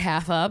 Kim's hair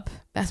half up.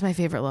 That's my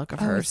favorite look of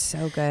hers.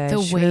 So good.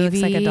 The she wavy,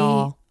 looks like a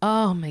doll.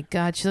 Oh my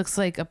God, she looks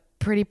like a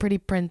pretty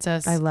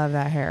princess. I love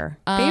that hair.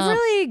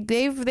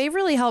 They've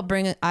really helped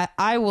bring it.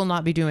 I will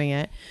not be doing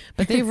it,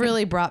 but they've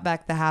really brought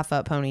back the half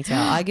up ponytail.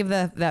 I give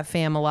that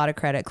fam a lot of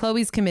credit.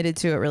 Chloe's committed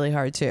to it really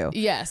hard too.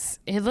 Yes,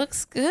 it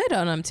looks good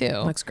on them too.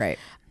 Looks great.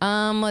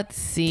 Let's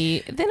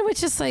see. Then it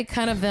was just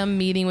kind of them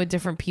meeting with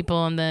different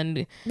people, and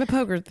then the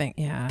poker thing.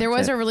 Yeah, there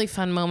was a really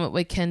fun moment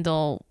with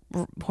Kendall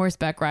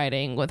horseback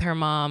riding with her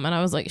mom, and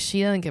I was like,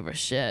 she doesn't give a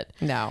shit.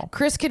 No.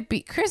 Chris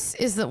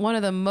is one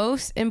of the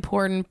most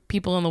important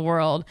people in the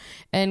world,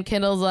 and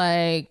Kendall's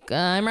like,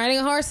 I'm riding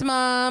a horse,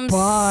 Mom.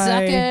 Bye.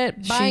 Suck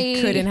it. Bye.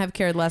 She couldn't have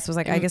cared less. Was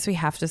like, I guess we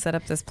have to set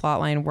up this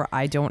plot line where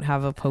I don't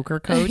have a poker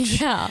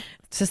coach. Yeah.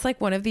 It's just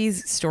one of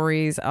these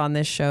stories on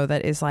this show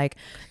that is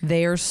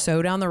they are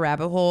so down the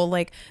rabbit hole.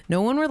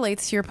 No one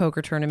relates to your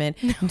poker tournament.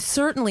 No.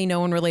 Certainly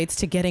no one relates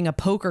to getting a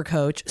poker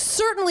coach.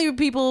 Certainly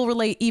people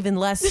relate even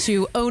less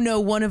to, oh no,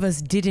 one of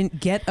us didn't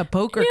get a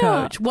poker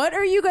coach. What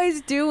are you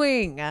guys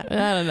doing? I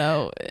don't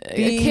know.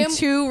 Being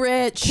too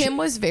rich. Kim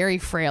was very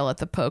frail at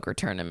the poker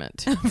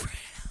tournament.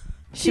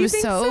 She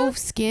was so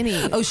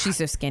skinny. Oh, she's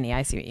so skinny.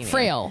 I see what you mean.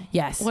 Frail.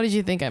 Yes. What did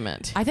you think I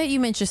meant? I thought you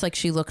meant just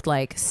she looked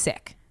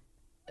sick.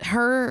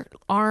 her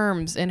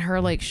arms and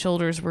her like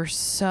shoulders were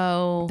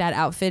so. That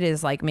outfit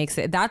is like makes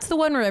it. That's the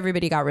one where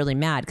everybody got really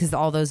mad because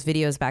all those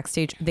videos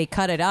backstage they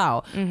cut it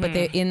out, but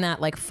they in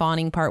that like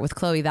fawning part with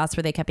Chloe. That's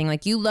where they kept being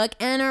like, "You look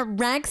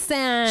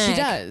anorexic." She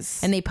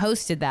does, and they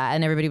posted that,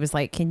 and everybody was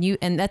like, "Can you?"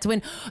 And that's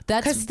when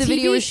that's the TV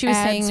video where she was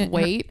adds saying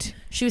weight.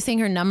 She was saying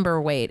her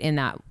number weight in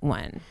that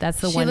one. That's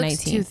the 119.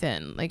 She looks too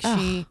thin. Like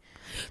she.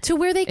 To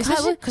where they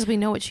cut because we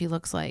know what she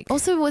looks like.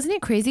 Also, wasn't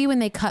it crazy when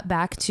they cut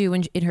back to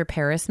in her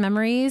Paris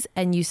memories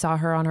and you saw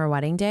her on her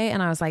wedding day,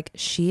 and I was like,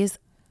 she is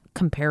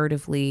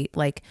comparatively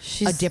like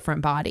a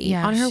different body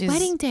on her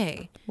wedding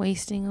day,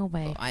 wasting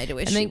away. I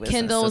wish. And then was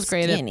Kendall was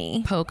great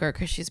skinny. at poker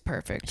because she's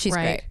perfect. She's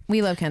great.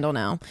 We love Kendall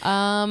now.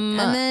 And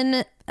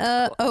then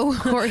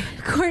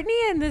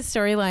Courtney in this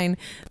storyline,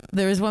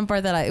 there was one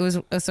part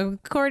that so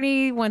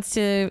Courtney wants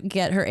to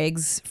get her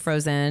eggs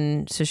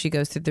frozen, so she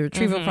goes through the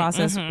retrieval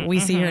process. We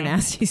see her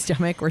nasty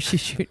stomach where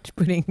she's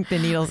putting the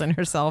needles in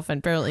herself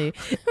and barely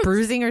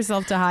bruising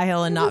herself to high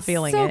hill and not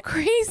feeling so it.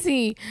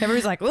 Crazy.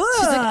 Everybody's like, ugh.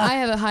 She's like, I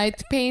have a high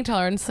pain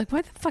tolerance. Like,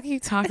 what the fuck are you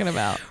talking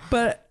about?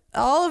 But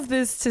all of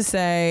this to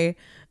say,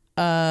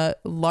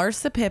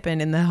 Larsa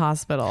Pippen in the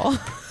hospital.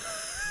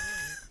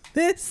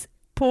 This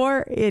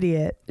poor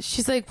idiot.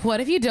 She's like, what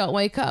if you don't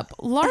wake up?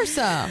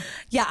 Larsa.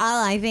 Yeah,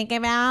 all I think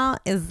about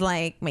is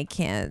like my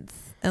kids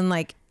and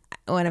like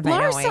what if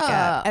I don't wake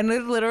up? And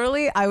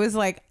literally I was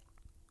like,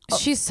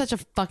 she's such a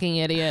fucking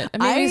idiot. It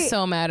made me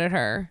so mad at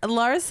her.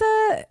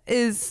 Larsa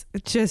is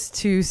just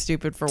too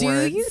stupid for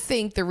words. Do you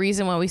think the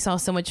reason why we saw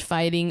so much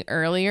fighting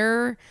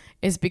earlier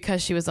is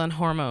because she was on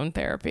hormone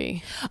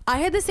therapy? I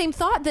had the same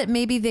thought that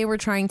maybe they were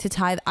trying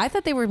to I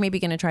thought they were maybe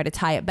going to try to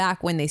tie it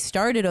back when they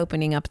started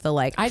opening up the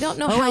like. I don't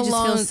know how I just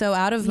long. feel so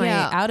out of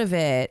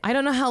it. I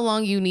don't know how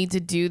long you need to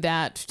do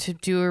that to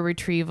do a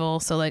retrieval.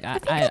 So like I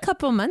think a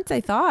couple months.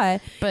 I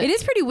thought, but it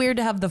is pretty weird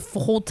to have the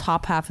whole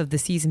top half of the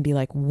season be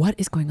like, what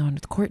is going on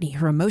with Courtney?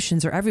 Her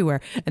emotions are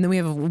everywhere, and then we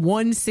have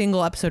one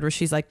single episode where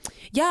she's like,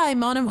 yeah,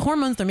 I'm on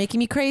hormones. They're making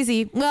me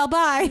crazy. Well,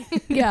 bye.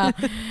 Yeah.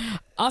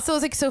 Also,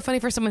 it's like so funny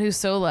for someone who's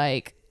so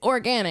like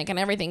organic and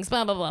everything's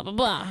blah blah blah blah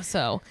blah.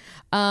 So,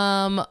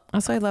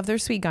 also I love their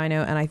sweet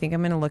gyno, and I think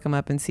I'm gonna look him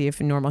up and see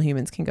if normal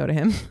humans can go to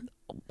him.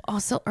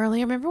 Also,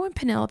 earlier, remember when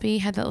Penelope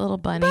had that little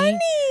bunny?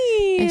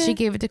 And she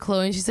gave it to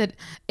Chloe, and she said,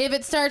 "If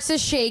it starts to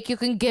shake, you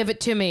can give it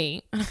to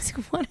me." And I was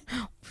like, "What?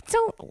 I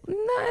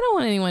don't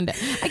want anyone to."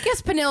 I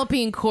guess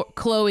Penelope and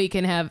Chloe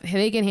can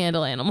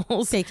handle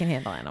animals. They can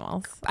handle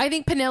animals. I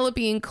think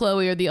Penelope and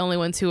Chloe are the only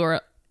ones who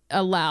are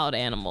allowed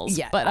animals.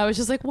 Yeah. But I was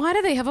just like, why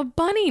do they have a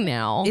bunny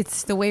now?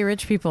 It's the way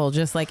rich people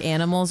just like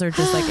animals are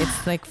just like,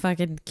 it's like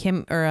fucking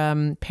Kim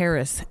or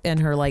Paris and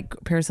her like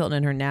Paris Hilton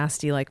and her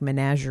nasty like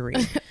menagerie.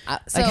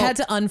 So I had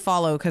to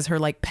unfollow because her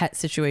like pet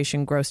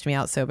situation grossed me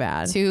out so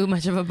bad. Too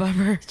much of a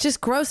bummer. It's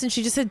just gross. And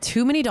she just had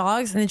too many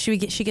dogs, and then she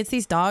gets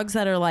these dogs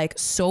that are like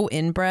so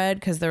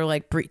inbred because they're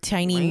like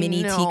tiny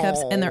mini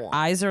teacups, and their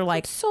eyes are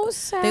like so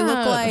sad. They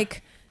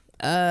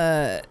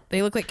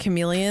look like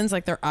chameleons,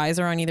 like their eyes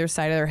are on either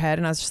side of their head,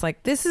 and I was just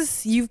like, this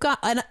is, you've got,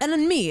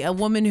 and me, a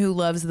woman who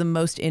loves the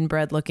most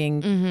inbred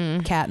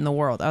looking cat in the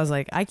world, I was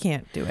like, I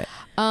can't do it.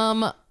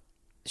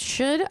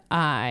 Should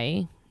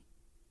I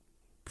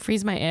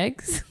freeze my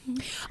eggs?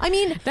 I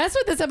mean, that's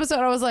what this episode,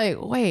 I was like,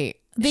 wait,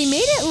 they made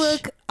it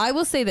look, I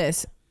will say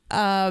this,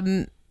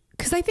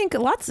 because I think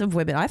lots of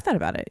women, I've thought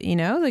about it, you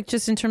know, like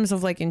just in terms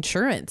of like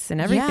insurance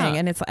and everything,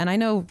 and I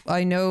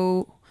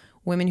know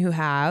women who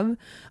have,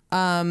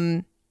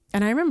 and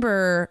I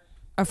remember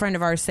a friend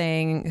of ours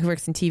saying, who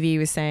works in TV,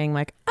 was saying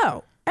like,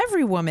 oh,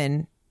 every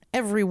woman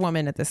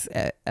at this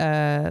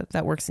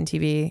that works in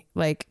TV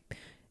like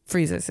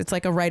freezes. It's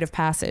like a rite of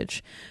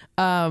passage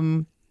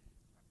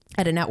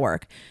at a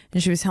network.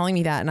 And she was telling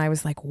me that, and I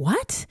was like,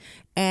 what?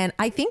 And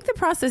I think the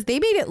process, they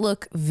made it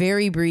look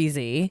very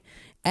breezy,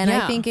 and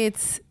I think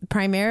it's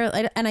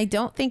primarily, and I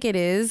don't think it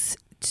is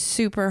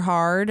super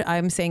hard.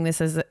 I'm saying this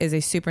as a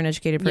super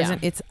uneducated person.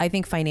 It's, I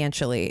think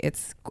financially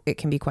it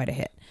can be quite a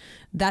hit.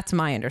 That's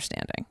my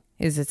understanding,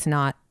 is it's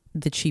not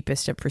the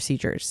cheapest of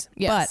procedures.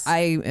 Yes. But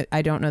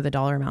I don't know the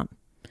dollar amount.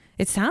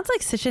 It sounds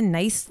like such a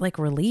nice like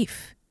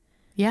relief.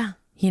 Yeah.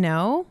 You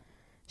know?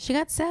 She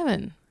got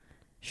 7.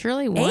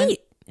 Shirley won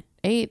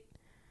 8.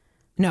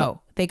 No,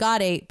 they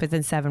got 8, but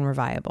then 7 were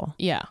viable.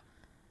 Yeah.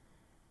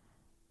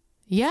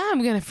 Yeah,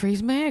 I'm going to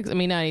freeze my eggs. I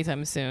mean, not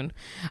anytime soon.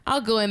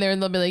 I'll go in there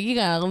and they'll be like, you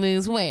got to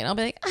lose weight. And I'll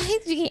be like,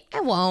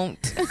 I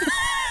won't.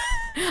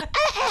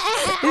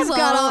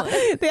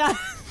 I won't.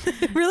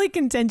 Really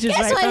contentious.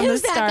 Guess right what? From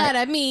Who's the start. that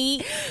got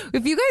me?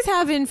 If you guys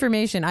have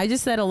information, I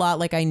just said a lot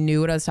like I knew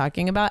what I was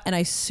talking about, and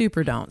I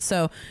super don't.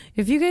 So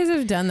if you guys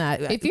have done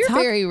that, if you're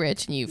very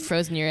rich and you've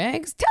frozen your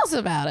eggs, tell us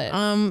about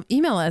it.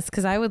 Email us,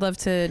 because I would love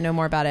to know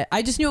more about it.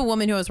 I just knew a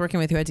woman who I was working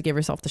with who had to give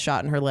herself the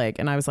shot in her leg,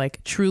 and I was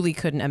like, truly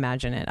couldn't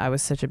imagine it. I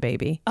was such a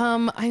baby.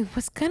 I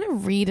was gonna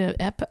read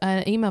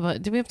an email,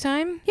 but do we have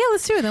time? Yeah,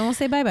 let's do it. Then we'll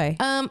say bye bye.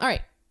 All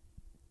right.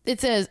 It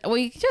says,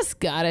 we just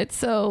got it.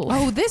 So,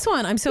 Oh, this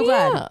one. I'm so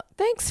glad.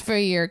 Thanks for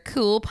your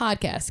cool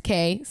podcast,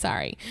 Kay.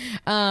 Sorry.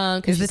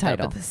 Is the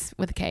title.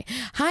 With a K.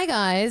 Hi,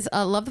 guys.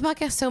 Love the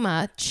podcast so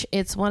much.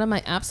 It's one of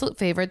my absolute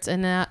favorites.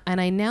 And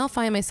I now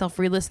find myself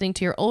re-listening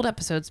to your old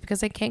episodes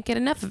because I can't get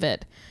enough of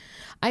it.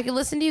 I can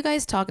listen to you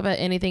guys talk about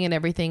anything and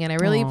everything, and I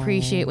really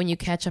appreciate when you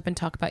catch up and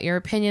talk about your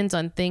opinions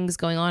on things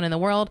going on in the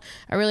world.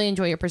 I really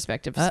enjoy your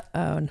perspectives.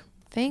 Uh-oh.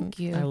 Thank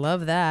you. I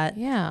love that.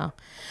 Yeah.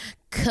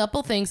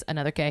 Couple things.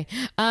 Another K.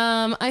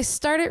 I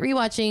started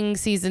rewatching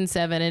season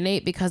 7 and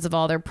 8 because of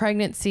all their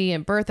pregnancy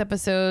and birth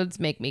episodes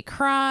make me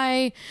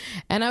cry.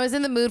 And I was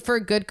in the mood for a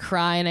good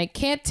cry and I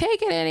can't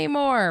take it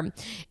anymore.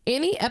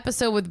 Any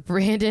episode with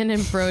Brandon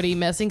and Brody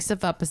messing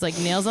stuff up is like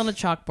nails on a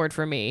chalkboard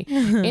for me.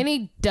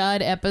 Any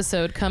dud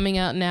episode coming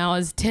out now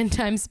is 10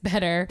 times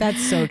better.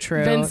 That's so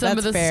true. Than some That's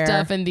of the fair.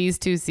 stuff in these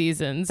 2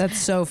 seasons. That's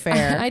so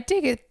fair. I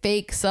take a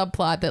fake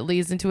subplot that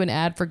leads into an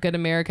ad for Good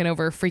American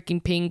over a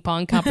freaking ping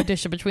pong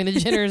competition between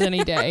the Jenners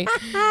any day.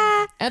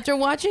 After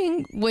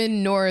watching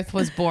When North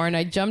Was Born,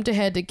 I jumped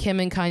ahead to Kim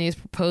and Kanye's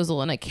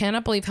proposal, and I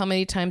cannot believe how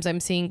many times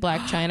I'm seeing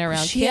Black China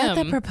around she Kim.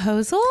 had the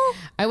proposal?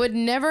 I would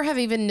never have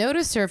even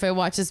noticed her if I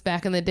watched this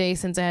back in the day,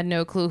 since I had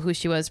no clue who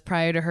she was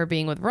prior to her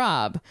being with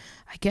Rob.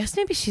 I guess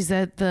maybe she's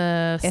at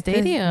the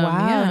stadium.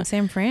 Wow, in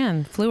San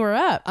Fran. Flew her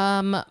up.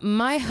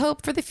 My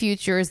hope for the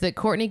future is that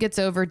Courtney gets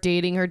over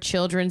dating her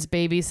children's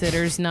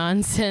babysitter's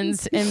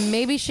nonsense, and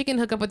maybe she can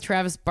hook up with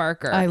Travis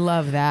Barker. I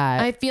love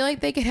that. I feel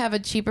like they could have a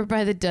cheaper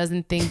by the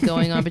dozen thing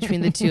going on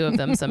between the two of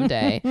them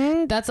someday.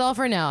 That's all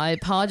for now. I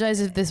apologize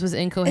if this was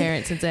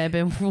incoherent, since I have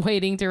been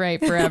waiting to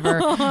write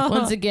forever.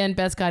 Once again,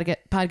 best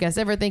podcast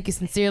ever. Thank you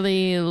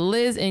sincerely,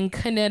 Liz in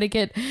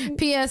Connecticut.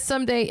 P.S.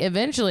 Someday,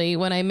 eventually,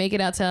 when I make it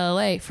out to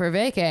LA for a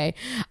vacay,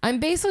 I'm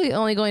basically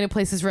only going to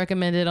places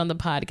recommended on the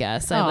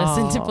podcast. I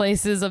listen to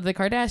places of the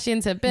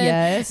Kardashians have been,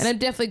 and I'm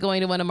definitely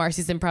going to one of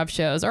Marcy's improv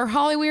shows or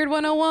Hollyweird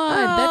 101.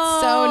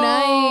 That's so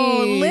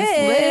nice.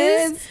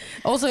 Liz.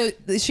 Also,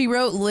 she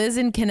wrote Liz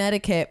in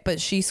Connecticut, but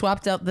she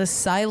swapped out the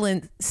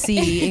silent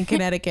C in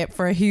Connecticut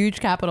for a huge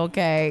capital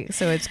K.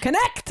 So it's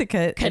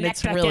Connecticut, and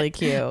it's really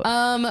cute.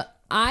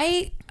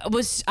 I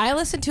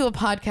listened to a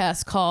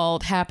podcast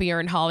called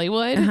Happier in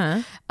Hollywood,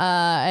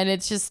 and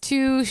it's just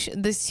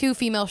these two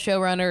female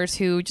showrunners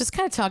who just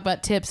kind of talk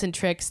about tips and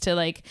tricks to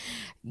like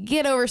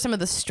get over some of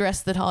the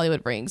stress that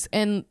Hollywood brings.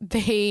 And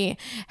they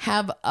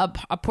have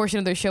a portion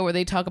of their show where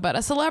they talk about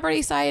a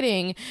celebrity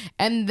sighting,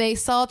 and they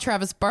saw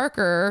Travis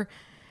Barker.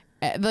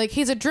 Like,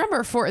 he's a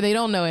drummer for, they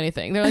don't know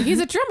anything. They're like, he's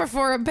a drummer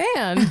for a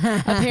band,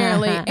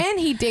 apparently. And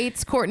he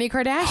dates Kourtney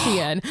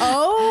Kardashian.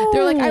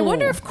 They're like, I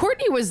wonder if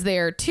Kourtney was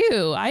there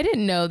too. I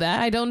didn't know that.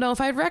 I don't know if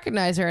I'd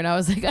recognize her. And I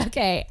was like,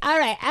 okay, all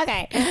right,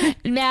 okay.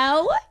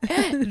 No,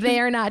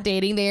 they are not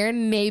dating. They are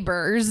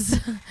neighbors.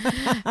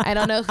 I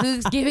don't know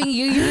who's giving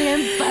you your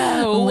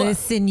info.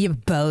 Listen, you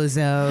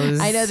bozos.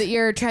 I know that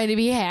you're trying to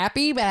be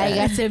happy, but I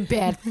got some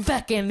bad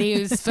fucking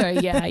news for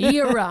you.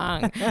 You're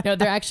wrong. No,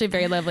 they're actually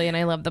very lovely, and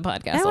I love the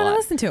podcast a lot.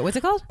 Listen to it. What's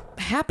it called?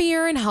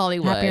 Happier in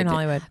Hollywood. Happier in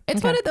Hollywood.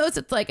 It's one of those.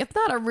 It's like, it's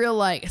not a real,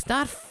 like, it's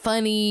not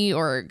funny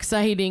or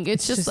exciting.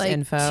 It's just like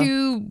info.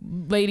 2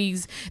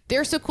 ladies.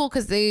 They're so cool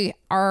because they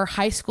are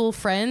high school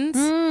friends.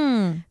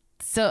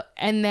 So,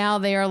 and now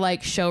they are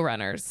like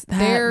showrunners.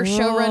 They're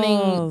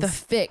showrunning The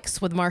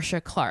Fix with Marcia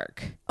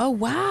Clark. Oh,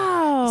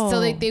 wow. So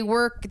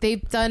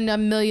they've done a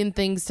million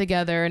things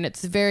together, and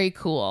it's very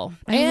cool.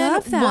 I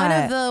love that. One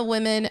of the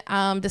women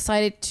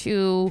decided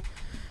to,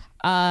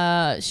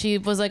 she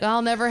was like,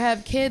 I'll never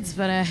have kids,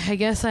 but I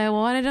guess I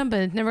wanted them, but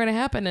it's never gonna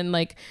happen, and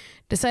like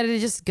decided to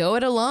just go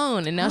it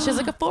alone, and now she has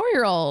like a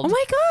 4-year-old. Oh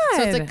my god.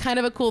 So it's like kind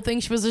of a cool thing.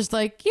 She was just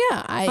like,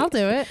 yeah, I'll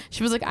do it.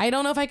 She was like, I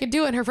don't know if I could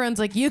do it, and her friend's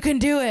like, you can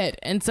do it,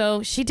 and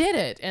so she did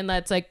it, and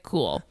that's like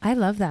cool. I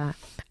love that.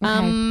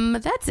 Okay.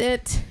 That's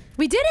it.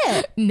 We did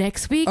it.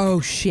 Next week. Oh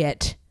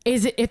shit.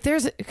 Is it, if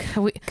there's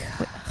who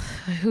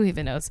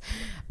even knows?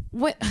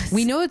 What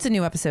we know it's a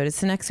new episode.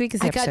 It's the next week. Is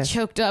the episode. Got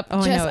choked up.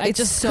 Oh, I know. It's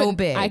just so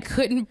big. I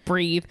couldn't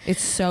breathe.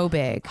 It's so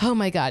big. Oh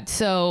my god.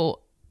 So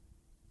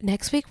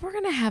next week we're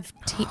gonna have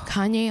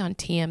Kanye on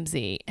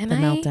TMZ, and the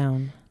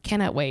meltdown.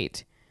 Cannot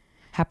wait.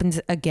 Happens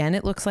again.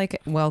 It looks like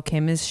while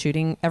Kim is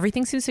shooting,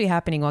 everything seems to be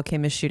happening while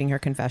Kim is shooting her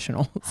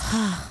confessionals.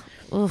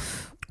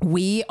 Oof.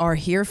 We are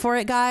here for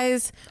it,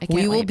 guys.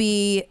 We will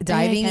be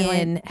diving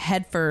in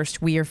head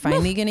first. We are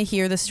finally going to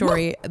hear the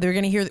story. We're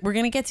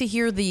going to get to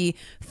hear the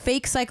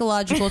fake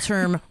psychological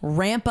term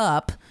ramp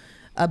up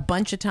a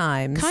bunch of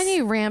times.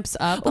 Kanye ramps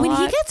up when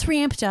he gets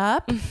ramped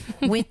up,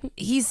 when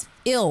he's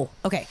ill.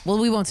 Okay, well,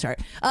 we won't start.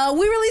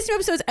 We release new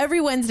episodes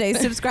every Wednesday.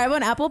 Subscribe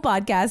on Apple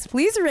Podcasts.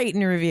 Please rate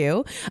and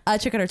review.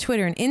 Check out our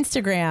Twitter and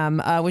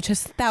Instagram, which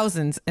has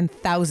thousands and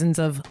thousands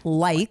of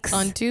likes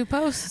on 2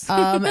 posts.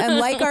 And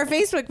like our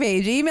Facebook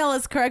page. Email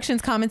us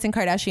corrections, comments, and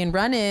Kardashian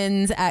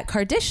run-ins at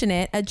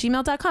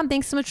kardashianit@gmail.com.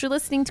 Thanks so much for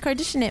listening to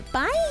Kardashianit.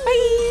 Bye.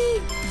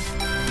 Bye.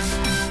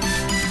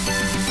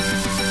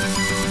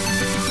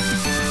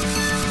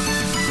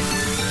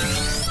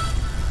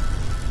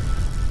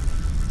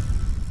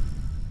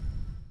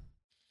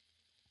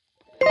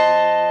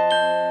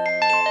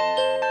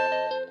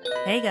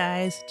 Hey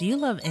guys, do you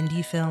love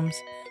indie films?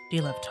 Do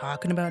you love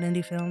talking about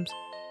indie films?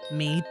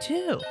 Me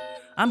too.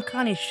 I'm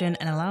Connie Shin,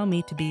 and allow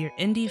me to be your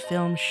indie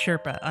film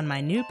Sherpa on my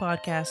new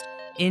podcast,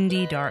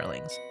 Indie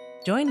Darlings.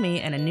 Join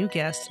me and a new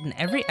guest in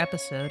every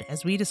episode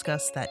as we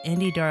discuss that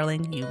indie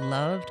darling you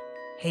loved,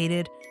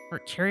 hated, were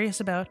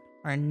curious about,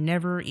 or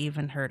never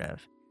even heard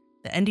of.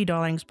 The Indie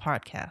Darlings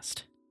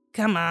podcast.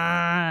 Come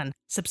on!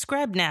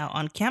 Subscribe now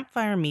on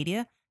Campfire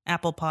Media,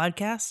 Apple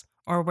Podcasts,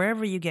 or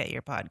wherever you get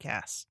your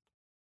podcasts.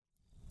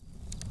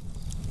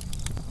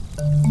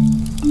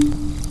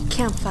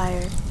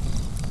 Campfire.